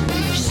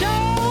place.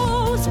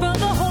 Shows for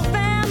the whole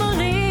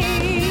family.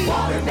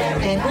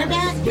 Waterbury. And we're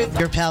back with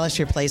Your Palace,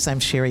 Your Place. I'm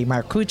Sherry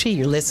Marcucci.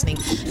 You're listening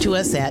to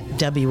us at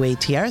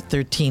WATR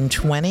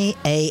 1320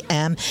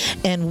 AM.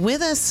 And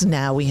with us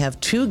now, we have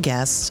two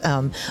guests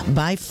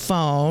by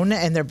phone,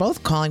 and they're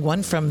both calling,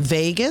 one from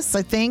Vegas,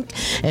 I think,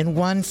 and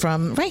one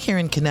from right here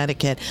in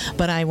Connecticut.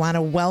 But I want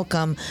to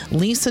welcome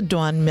Lisa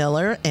Dawn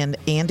Miller and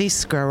Andy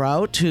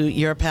Scurro to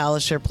Your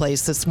Palace, Your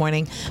Place this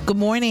morning. Good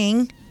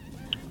morning.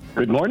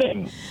 Good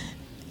morning.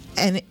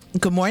 And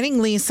good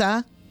morning,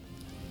 Lisa.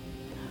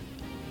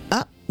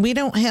 we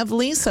don't have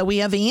Lisa. We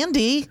have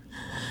Andy.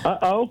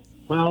 Uh-oh.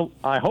 Well,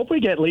 I hope we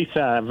get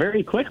Lisa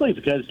very quickly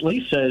because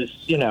Lisa is,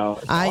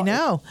 I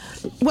know.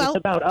 Well, it's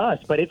about us,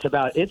 but it's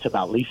about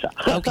Lisa.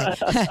 Okay.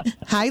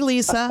 Hi,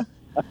 Lisa.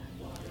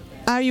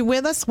 Are you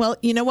with us? Well,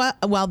 you know what?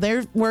 While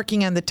they're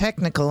working on the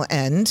technical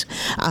end,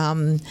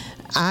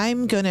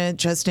 I'm going to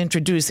just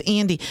introduce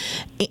Andy.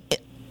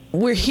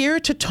 We're here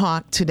to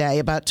talk today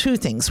about two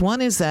things. One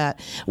is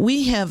that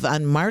we have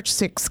on March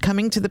 6th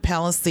coming to the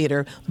Palace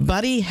Theater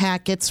Buddy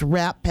Hackett's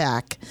Rat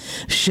Pack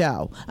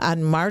show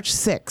on March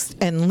 6th.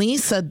 And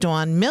Lisa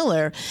Dawn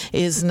Miller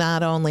is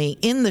not only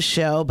in the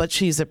show, but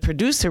she's a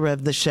producer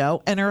of the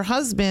show. And her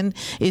husband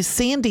is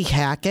Sandy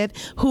Hackett,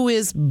 who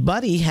is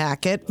Buddy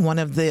Hackett, one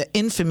of the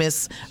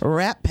infamous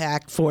Rat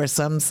Pack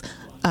foursomes.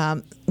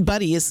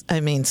 Buddy is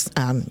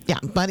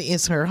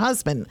her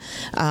husband.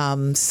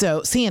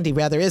 So Sandy,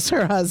 rather, is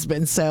her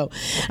husband. So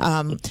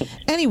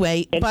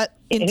anyway,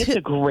 it's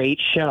a great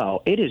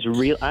show. It is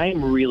real.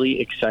 I'm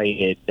really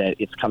excited that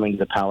it's coming to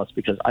the Palace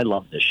because I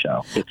love this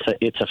show.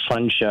 It's a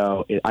fun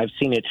show. I've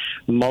seen it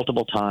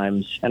multiple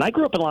times, and I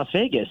grew up in Las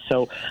Vegas.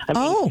 So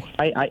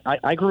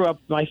I grew up.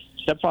 My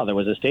stepfather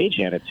was a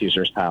stagehand at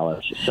Caesar's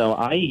Palace, so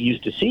I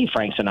used to see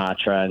Frank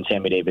Sinatra and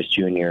Sammy Davis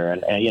Jr.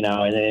 and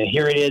then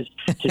here it is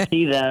to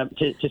see them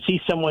to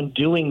see someone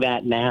doing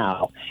that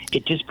now.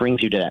 It just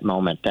brings you to that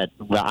moment that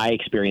I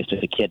experienced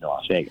as a kid in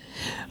Las Vegas.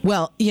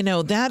 Well,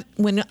 that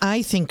when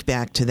I think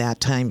back to that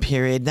time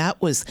period,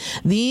 that was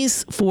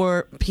these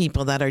four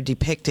people that are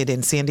depicted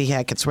in Sandy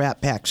Hackett's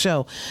Rat Pack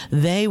show.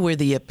 They were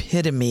the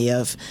epitome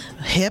of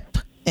hip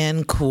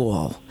and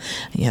cool.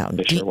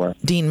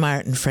 Dean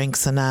Martin, Frank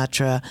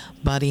Sinatra,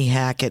 Buddy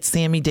Hackett,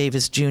 Sammy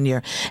Davis Jr.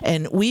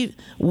 And we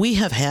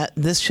have had,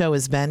 this show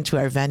has been to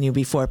our venue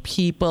before.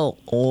 People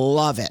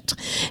love it.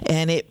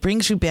 And it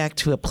brings you back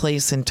to a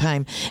place in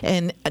time.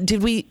 And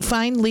did we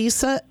find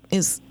Lisa?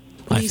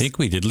 I think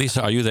we did.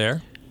 Lisa, are you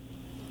there?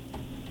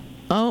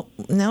 Oh,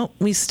 no,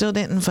 we still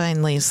didn't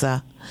find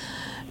Lisa.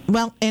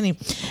 Well,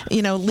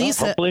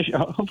 Lisa.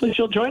 Hopefully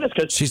she'll join us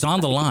because she's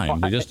on the line.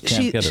 We just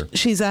can't get her.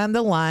 She's on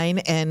the line,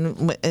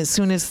 and as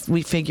soon as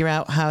we figure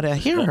out how to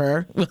hear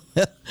her,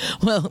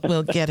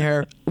 we'll get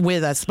her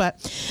with us.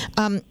 But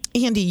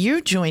Andy,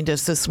 you joined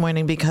us this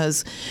morning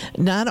because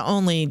not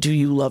only do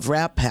you love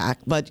Rat Pack,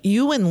 but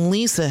you and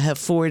Lisa have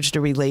forged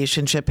a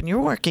relationship, and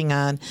you're working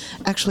on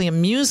actually a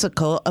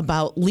musical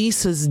about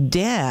Lisa's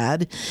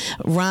dad,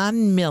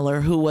 Ron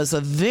Miller, who was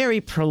a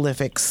very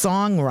prolific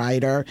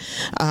songwriter,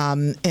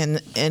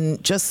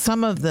 and just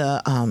some of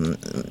the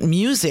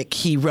music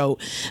he wrote,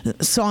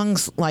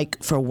 songs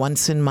like For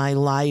Once in My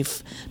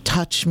Life,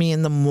 Touch Me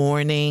in the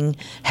Morning,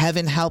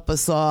 Heaven Help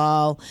Us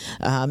All,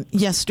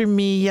 Yester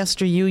Me,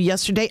 Yester You,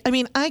 Yesterday. I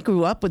mean, I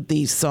grew up with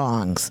these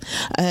songs,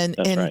 and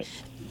right.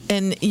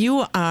 And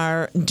you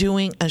are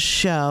doing a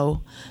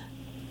show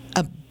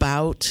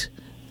about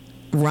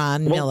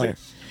Ron Miller.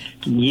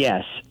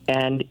 Yes,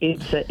 and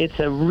it's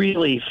a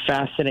really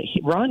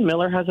fascinating. Ron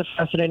Miller has a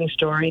fascinating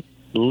story.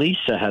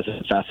 Lisa has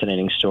a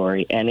fascinating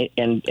story, and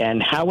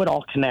how it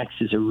all connects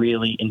is a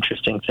really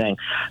interesting thing.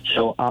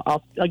 So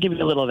I'll give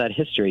you a little of that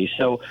history.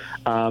 So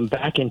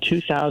back in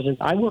 2000,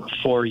 I worked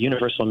for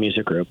Universal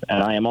Music Group,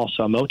 and I am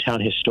also a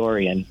Motown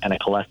historian and a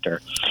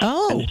collector.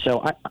 Oh, and so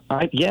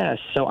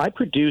I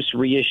produce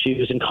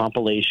reissues and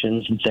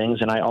compilations and things,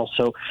 and I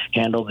also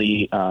handle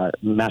the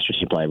Master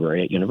Tape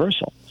Library at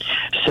Universal.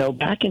 So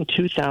back in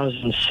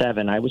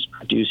 2007, I was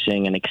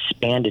producing an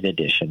expanded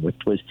edition, which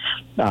was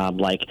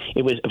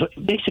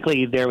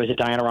basically, there was a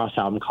Diana Ross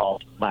album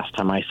called Last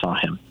Time I Saw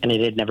Him, and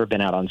it had never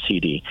been out on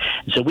CD.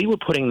 So we were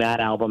putting that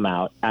album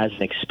out as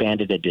an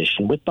expanded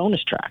edition with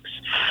bonus tracks.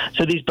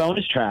 So these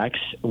bonus tracks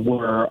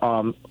were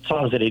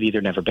songs that had either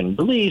never been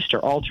released or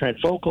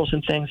alternate vocals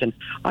and things, and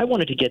I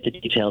wanted to get the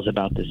details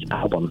about this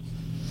album,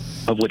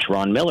 of which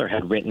Ron Miller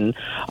had written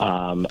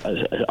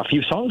a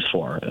few songs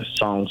for.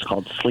 Songs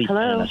called Sleep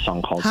and a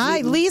song called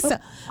Hi, Sleep.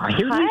 Lisa. I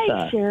hear Lisa.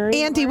 Hi,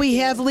 Sherry. Andy, we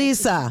have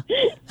Lisa.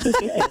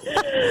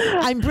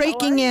 I'm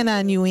breaking in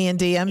on you,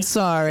 Andy. I'm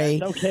sorry.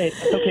 It's okay.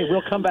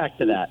 We'll come back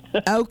to that.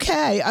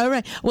 Okay. All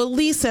right. Well,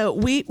 Lisa,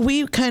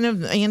 we kind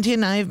of, Andy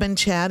and I have been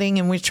chatting,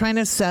 and we're trying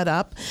to set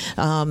up,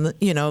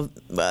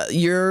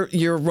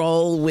 your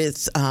role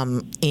with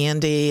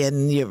Andy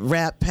and your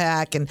Rat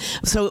Pack. And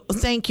so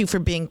thank you for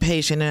being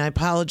patient, and I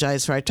apologize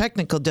for our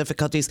technical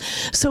difficulties.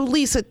 So,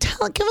 Lisa,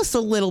 give us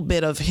a little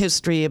bit of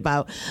history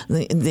about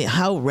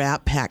how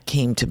Rat Pack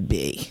came to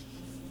be.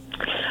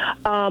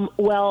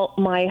 Well,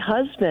 my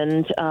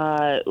husband,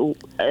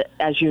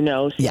 as you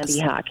know, Sandy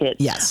Hackett,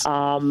 yes.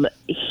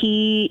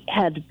 He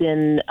had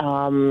been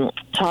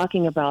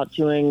talking about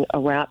doing a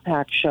Rat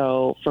Pack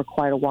show for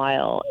quite a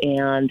while,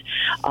 and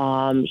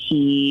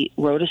he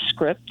wrote a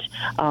script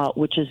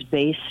which is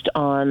based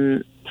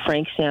on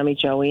Frank, Sammy,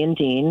 Joey, and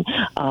Dean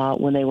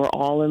when they were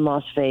all in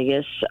Las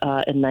Vegas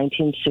in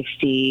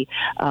 1960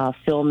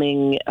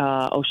 filming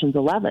Ocean's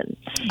 11.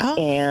 Oh.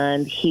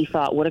 And he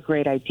thought, what a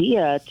great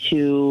idea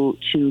to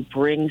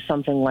bring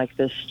something like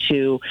this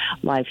to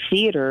live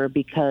theater,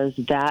 because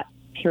that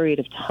period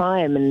of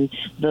time, and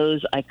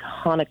those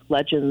iconic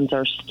legends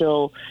are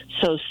still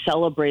so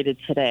celebrated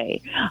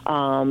today.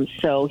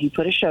 So he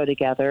put a show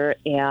together,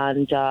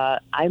 and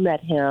I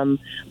met him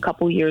a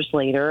couple years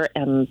later,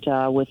 and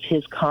with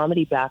his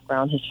comedy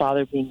background, his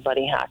father being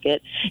Buddy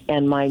Hackett,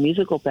 and my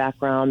musical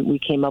background, we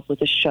came up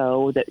with a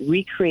show that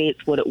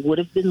recreates what it would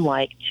have been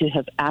like to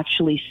have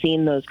actually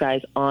seen those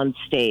guys on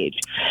stage.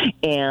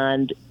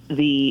 And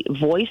the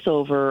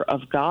voiceover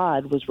of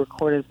God was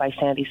recorded by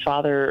Sandy's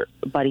father,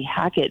 Buddy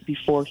Hackett,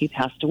 before he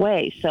passed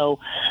away. So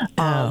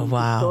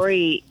the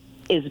story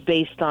is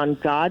based on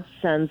God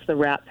sends the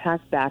Rat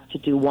Pack back to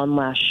do one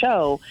last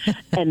show,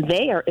 and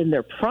they are in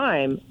their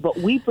prime, but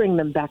we bring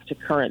them back to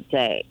current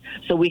day.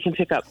 So we can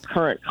pick up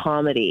current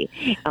comedy.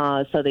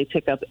 So they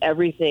pick up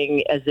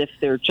everything as if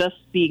they're just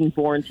being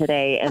born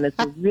today, and it's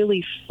a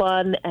really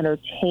fun,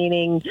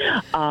 entertaining,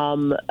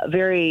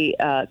 very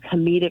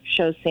comedic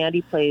show.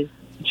 Sandy plays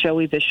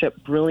Joey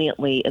Bishop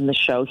brilliantly in the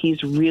show.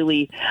 He's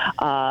really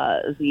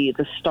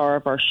the star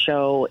of our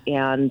show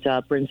and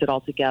brings it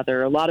all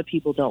together. A lot of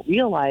people don't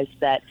realize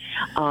that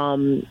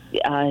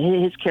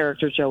his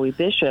character, Joey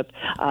Bishop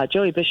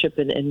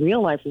in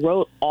real life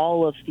wrote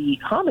all of the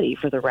comedy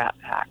for the Rat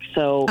Pack.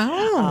 So,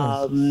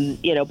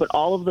 but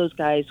all of those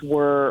guys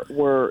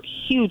were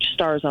huge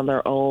stars on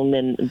their own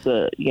in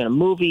the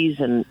movies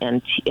and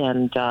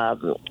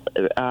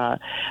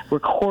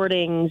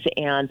recordings.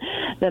 And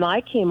then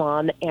I came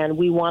on, and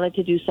we wanted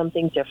to do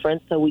something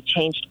different, so we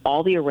changed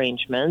all the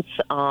arrangements.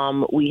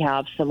 We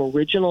have some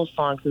original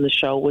songs in the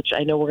show, which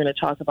I know we're going to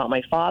talk about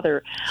my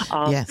father.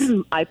 Yes.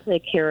 I play a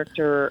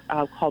character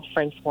called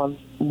Frank's One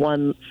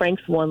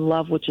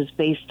Love, which is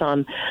based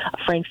on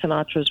Frank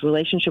Sinatra's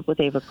relationship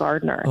with Ava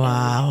Gardner.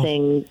 Wow. And we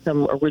sing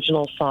some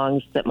original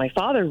songs that my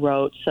father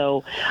wrote.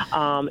 So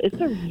it's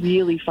a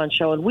really fun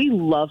show, and we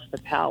love the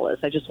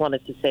Palace. I just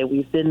wanted to say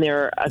we've been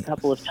there a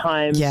couple of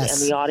times,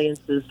 yes, and the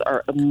audiences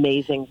are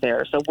amazing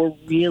there. So we're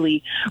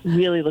really,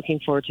 really looking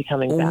forward to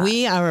coming back.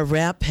 We are a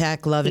Rat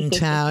Pack loving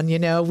town.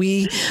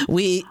 We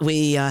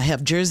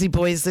have Jersey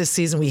Boys this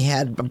season. We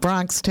had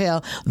Bronx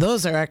Tale.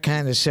 Those are our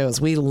kind of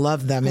shows. We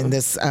love them in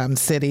this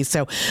city.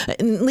 So,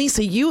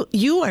 Lisa,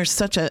 you are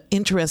such an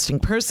interesting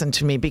person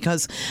to me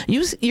because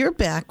your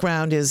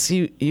background is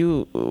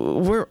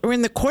we're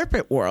in the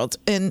corporate world,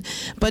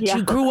 but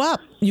you grew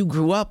up. You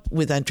grew up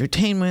with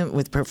entertainment,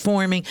 with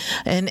performing,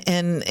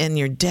 and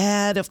your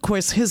dad, of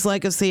course, his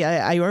legacy.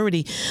 I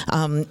already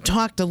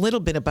talked a little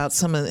bit about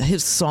some of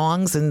his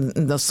songs and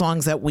the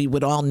songs that we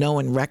would all know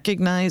and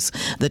recognize,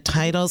 the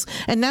titles.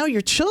 And now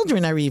your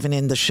children are even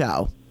in the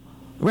show,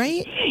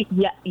 right?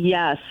 Yeah.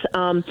 Yes.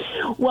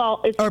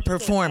 Well, it's or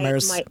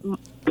performers.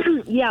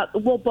 Yeah,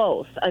 well,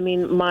 both. I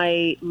mean,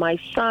 my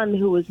son,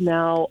 who is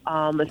now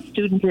a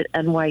student at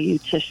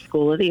NYU Tisch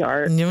School of the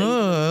Arts, an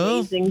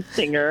amazing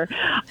singer,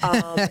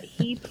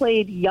 he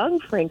played young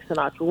Frank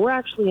Sinatra. We're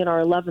actually in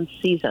our 11th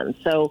season.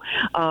 So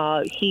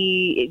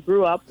he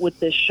grew up with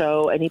this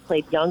show, and he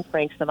played young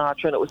Frank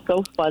Sinatra, and it was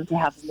so fun to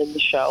have him in the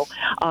show.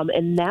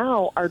 And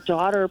now our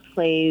daughter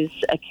plays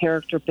a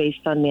character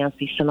based on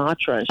Nancy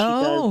Sinatra, and she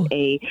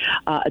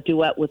does a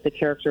duet with the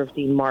character of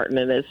Dean Martin,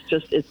 and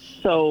it's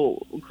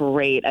so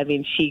great. I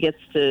mean, she gets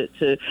to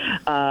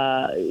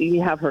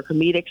you have her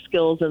comedic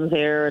skills in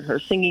there and her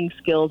singing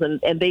skills,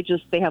 and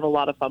they have a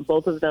lot of fun.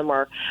 Both of them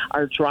are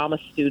drama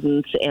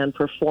students and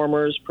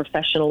performers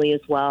professionally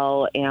as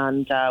well,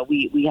 and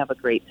we have a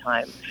great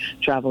time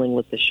traveling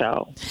with the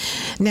show.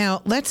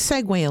 Now, let's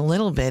segue a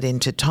little bit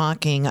into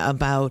talking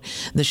about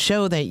the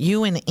show that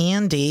you and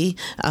Andy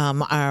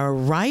are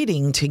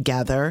writing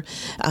together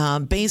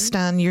based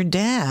on your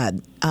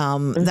dad.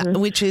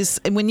 Which is,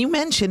 when you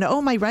mentioned,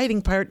 my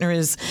writing partner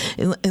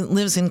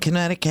lives in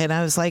Connecticut,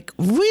 I was like,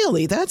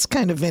 really? That's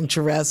kind of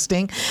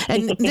interesting.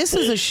 And this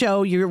is a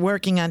show you're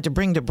working on to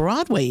bring to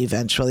Broadway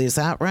eventually, is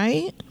that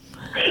right?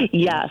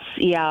 Yes,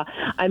 yeah.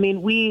 I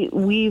mean,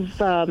 we've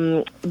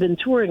been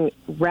touring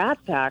Rat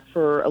Pack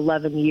for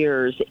 11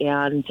 years,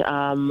 and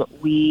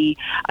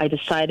I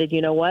decided,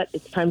 you know what,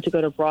 it's time to go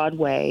to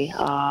Broadway,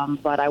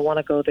 but I want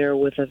to go there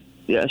with a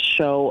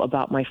show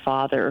about my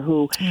father,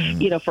 who,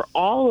 for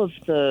all of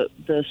the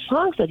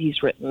songs that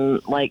he's written,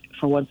 like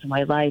For Once in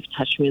My Life,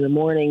 Touch Me in the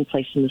Morning,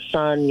 Place in the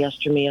Sun,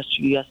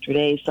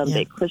 Yesterday,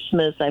 Sunday,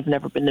 Christmas, I've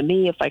Never Been to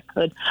Me, If I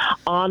Could,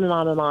 on and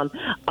on and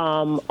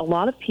on. A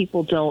lot of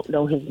people don't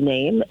know his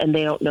name, and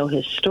they don't know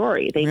his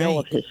story. They know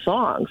of his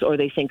songs, or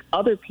they think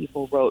other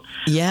people wrote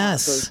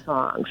those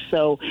songs.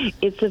 So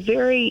it's a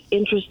very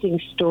interesting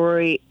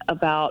story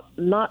about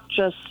not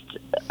just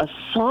a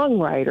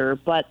songwriter,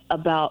 but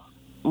about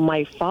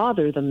my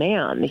father, the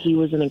man. He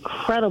was an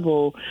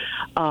incredible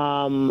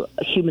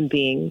human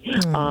being.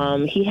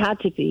 He had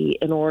to be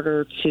in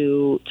order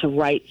to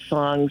write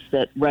songs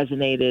that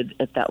resonated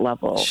at that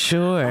level.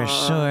 Sure.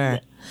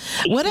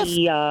 What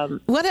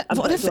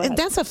if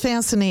that's a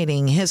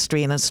fascinating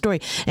history and a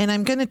story. And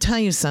I'm going to tell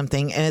you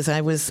something. As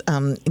I was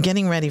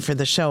getting ready for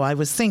the show, I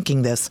was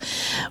thinking this.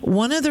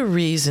 One of the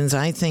reasons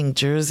I think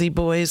Jersey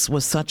Boys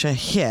was such a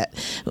hit,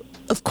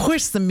 of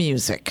course, the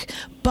music,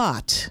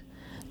 but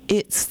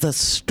it's the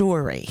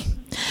story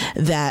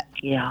that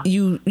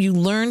you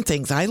learn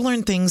things. I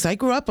learned things. I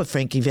grew up with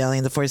Frankie Valli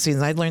and the Four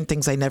Seasons. I learned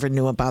things I never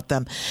knew about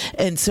them.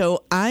 And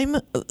so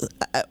the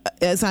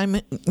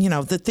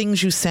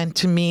things you sent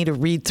to me to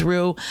read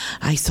through,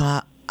 I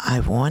thought,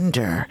 I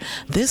wonder,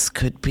 this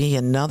could be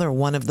another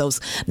one of those,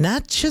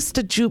 not just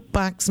a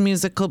jukebox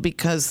musical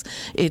because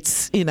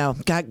it's,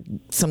 got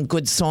some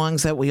good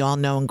songs that we all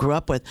know and grew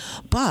up with,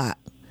 but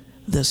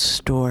the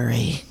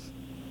story.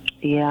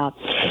 Yeah.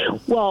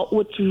 Well,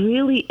 what's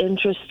really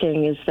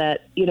interesting is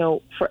that,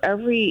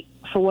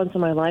 for once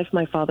in my life,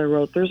 my father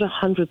wrote, there's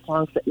 100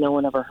 songs that no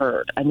one ever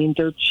heard. I mean,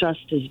 they're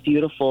just as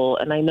beautiful.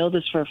 And I know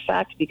this for a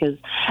fact because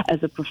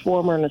as a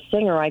performer and a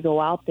singer, I go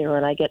out there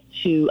and I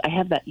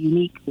have that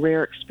unique,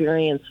 rare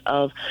experience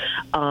of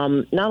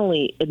not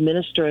only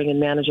administering and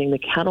managing the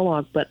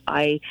catalog, but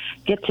I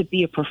get to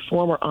be a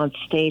performer on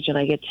stage and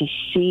I get to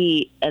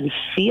see and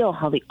feel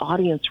how the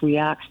audience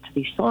reacts to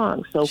these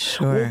songs. So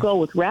we'll go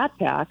with Rat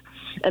Pack.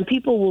 And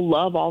people will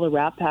love all the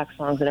Rat Pack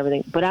songs and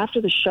everything. But after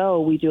the show,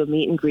 we do a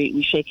meet and greet.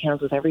 We shake hands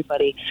with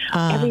everybody.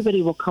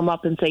 Everybody will come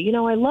up and say,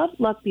 I love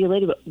Luck Be a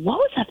Lady, but what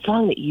was that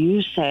song that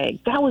you sang?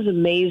 That was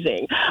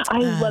amazing.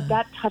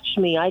 That touched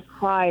me. I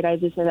cried. I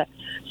this and that.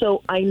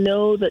 So I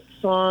know that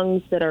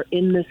songs that are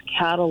in this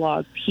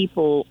catalog,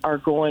 people are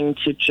going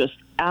to just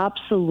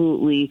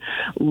absolutely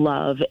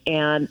love,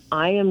 and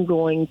I am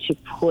going to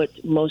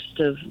put most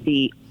of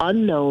the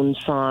unknown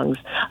songs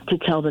to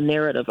tell the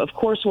narrative. Of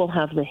course, we'll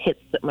have the hits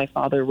that my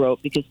father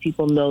wrote because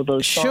people know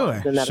those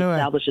songs and that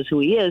establishes who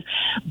he is,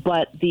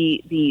 but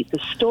the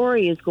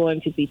story is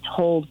going to be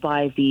told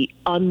by the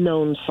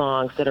unknown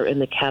songs that are in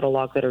the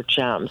catalog that are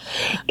gems.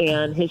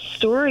 And his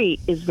story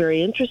is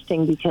very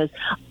interesting because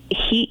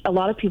a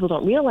lot of people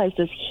don't realize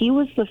this. He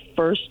was the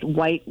first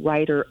white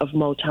writer of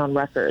Motown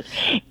Records,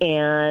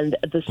 and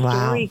the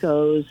story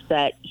goes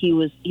that he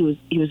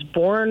was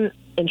born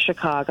in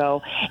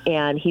Chicago,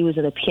 and he was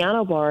in a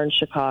piano bar in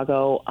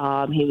Chicago.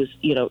 He was,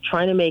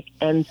 trying to make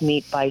ends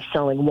meet by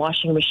selling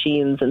washing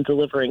machines and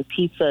delivering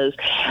pizzas.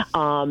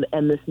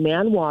 And this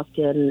man walked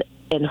in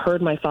and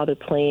heard my father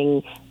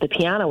playing the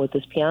piano at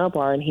this piano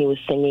bar, and he was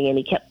singing, and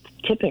he kept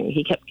tipping.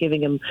 He kept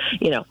giving him,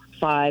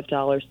 $5,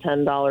 $10,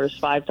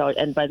 $5,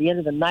 and by the end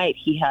of the night,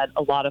 he had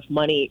a lot of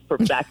money for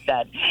back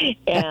then.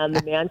 And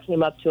the man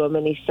came up to him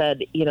and he said,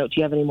 do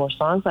you have any more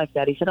songs like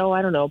that? He said,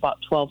 I don't know, about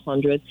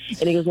 1,200.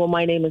 And he goes, well,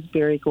 my name is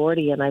Berry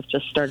Gordy, and I've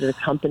just started a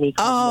company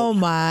called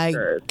my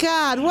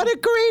God, what a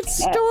great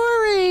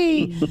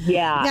story!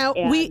 Yeah. Now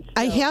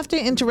I have to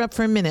interrupt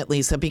for a minute,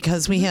 Lisa,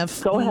 because we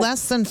have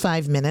less than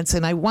 5 minutes,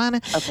 and I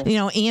want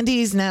to,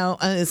 Andy's now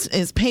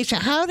is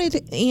patient. How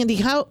did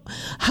Andy?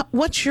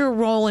 What's your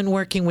role in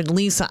working with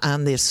Lisa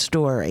on this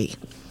story?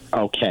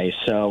 Okay,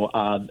 so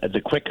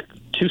the quick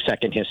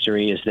 2-second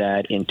history is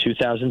that in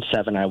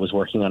 2007 I was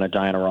working on a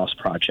Diana Ross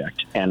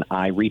project, and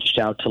I reached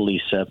out to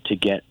Lisa to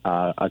get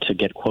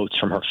quotes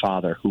from her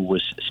father, who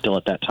was still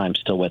at that time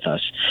still with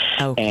us.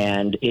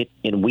 Okay.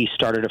 And we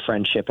started a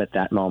friendship at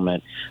that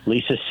moment.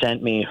 Lisa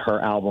sent me her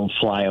album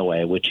Fly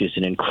Away, which is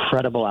an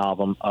incredible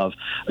album of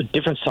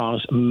different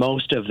songs.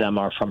 Most of them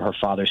are from her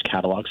father's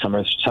catalog,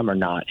 some are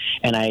not.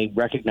 And I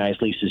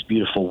recognized Lisa's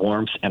beautiful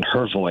warmth and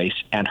her voice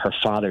and her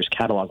father's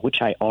catalog,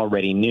 which I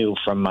already knew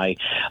from my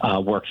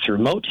work through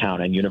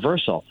Motown and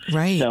Universal.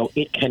 Right. So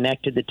it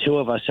connected the two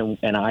of us,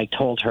 and I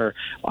told her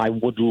I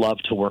would love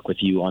to work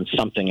with you on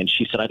something, and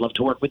she said I'd love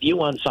to work with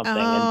you on something.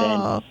 And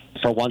then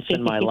for once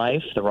in my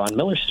life, the Ron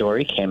Miller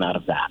story came out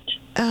of that.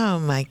 Oh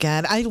my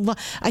God. I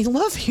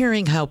love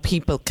hearing how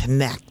people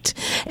connect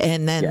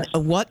and then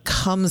what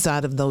comes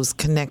out of those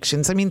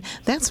connections. I mean,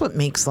 that's what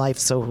makes life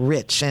so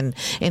rich. And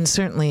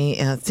certainly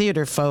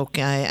theater folk,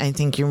 I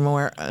think you're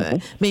more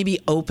maybe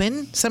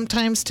open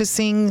sometimes to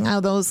seeing how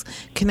those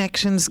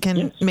connections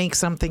can make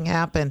something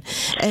happen.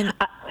 And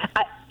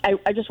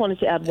I just wanted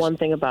to add one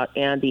thing about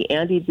Andy.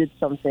 Andy did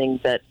something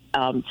that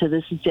to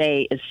this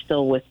day is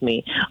still with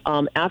me.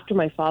 After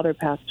my father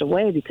passed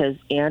away, because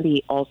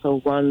Andy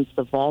also runs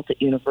the vault at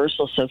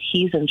Universal, so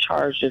he's in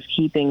charge of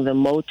keeping the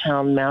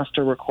Motown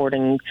master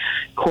recordings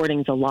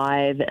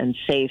alive and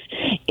safe,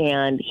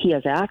 and he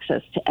has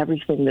access to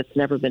everything that's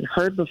never been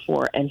heard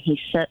before, and he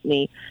sent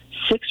me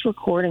 6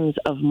 recordings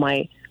of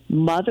my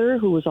mother,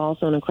 who was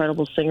also an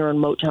incredible singer and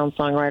Motown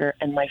songwriter,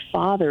 and my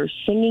father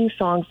singing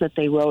songs that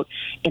they wrote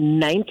in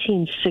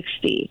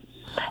 1960.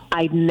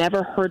 I'd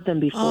never heard them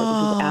before.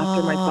 This is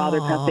after my father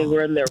passed. They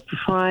were in their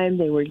prime.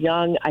 They were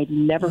young. I'd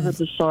never heard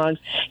the songs.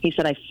 He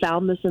said, I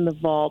found this in the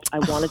vault. I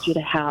wanted you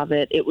to have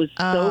it. It was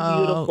so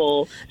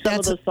beautiful. Some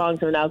of those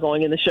songs are now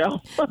going in the show.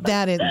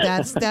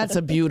 That's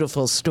a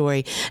beautiful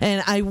story.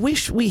 And I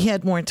wish we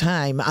had more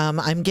time.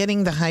 I'm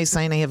getting the high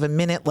sign. I have a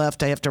minute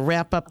left. I have to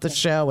wrap up the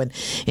show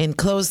and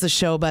close the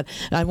show. But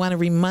I want to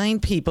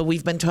remind people,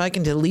 we've been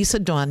talking to Lisa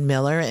Dawn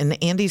Miller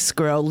and Andy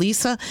Skro.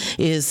 Lisa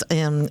is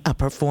a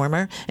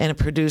performer and a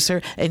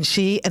producer, and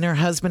she and her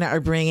husband are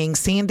bringing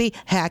Sandy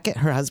Hackett.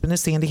 Her husband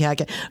is Sandy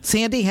Hackett.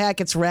 Sandy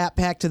Hackett's Rat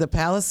Pack to the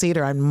Palace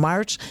Theater on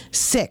March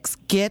 6th.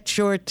 Get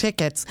your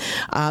tickets.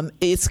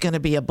 It's going to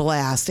be a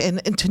blast.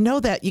 And to know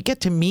that you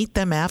get to meet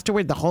them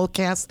afterward, the whole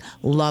cast,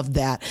 love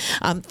that.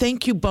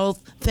 Thank you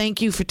both.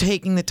 Thank you for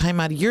taking the time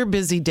out of your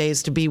busy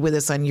days to be with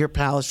us on Your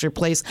Palace, Your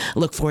Place.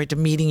 Look forward to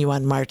meeting you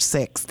on March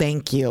 6th.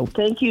 Thank you.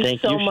 Thank you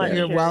so much.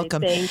 You're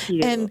welcome. Thank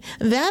you. And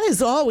that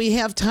is all we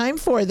have time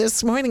for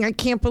this morning. I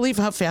can't believe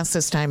how fast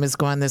this time has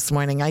gone this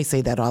morning. I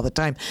say that all the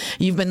time.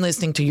 You've been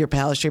listening to Your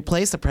Palace, Your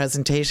Place, a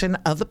presentation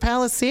of the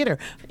Palace Theater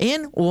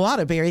in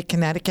Waterbury,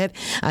 Connecticut.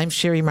 I'm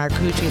Sherry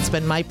Marcucci. It's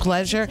been my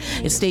pleasure.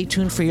 Stay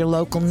tuned for your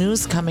local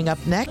news coming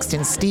up next,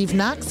 and Steve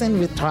Noxon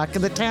with Talk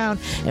of the Town.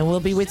 And we'll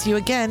be with you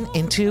again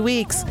in 2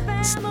 weeks.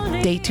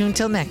 Stay tuned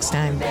till next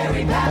time.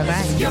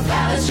 Bye-bye. Your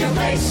palace, your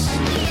place.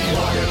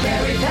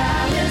 Waterbury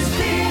Palace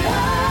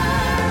Theater.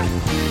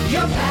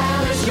 Your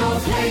palace, your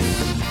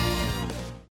place.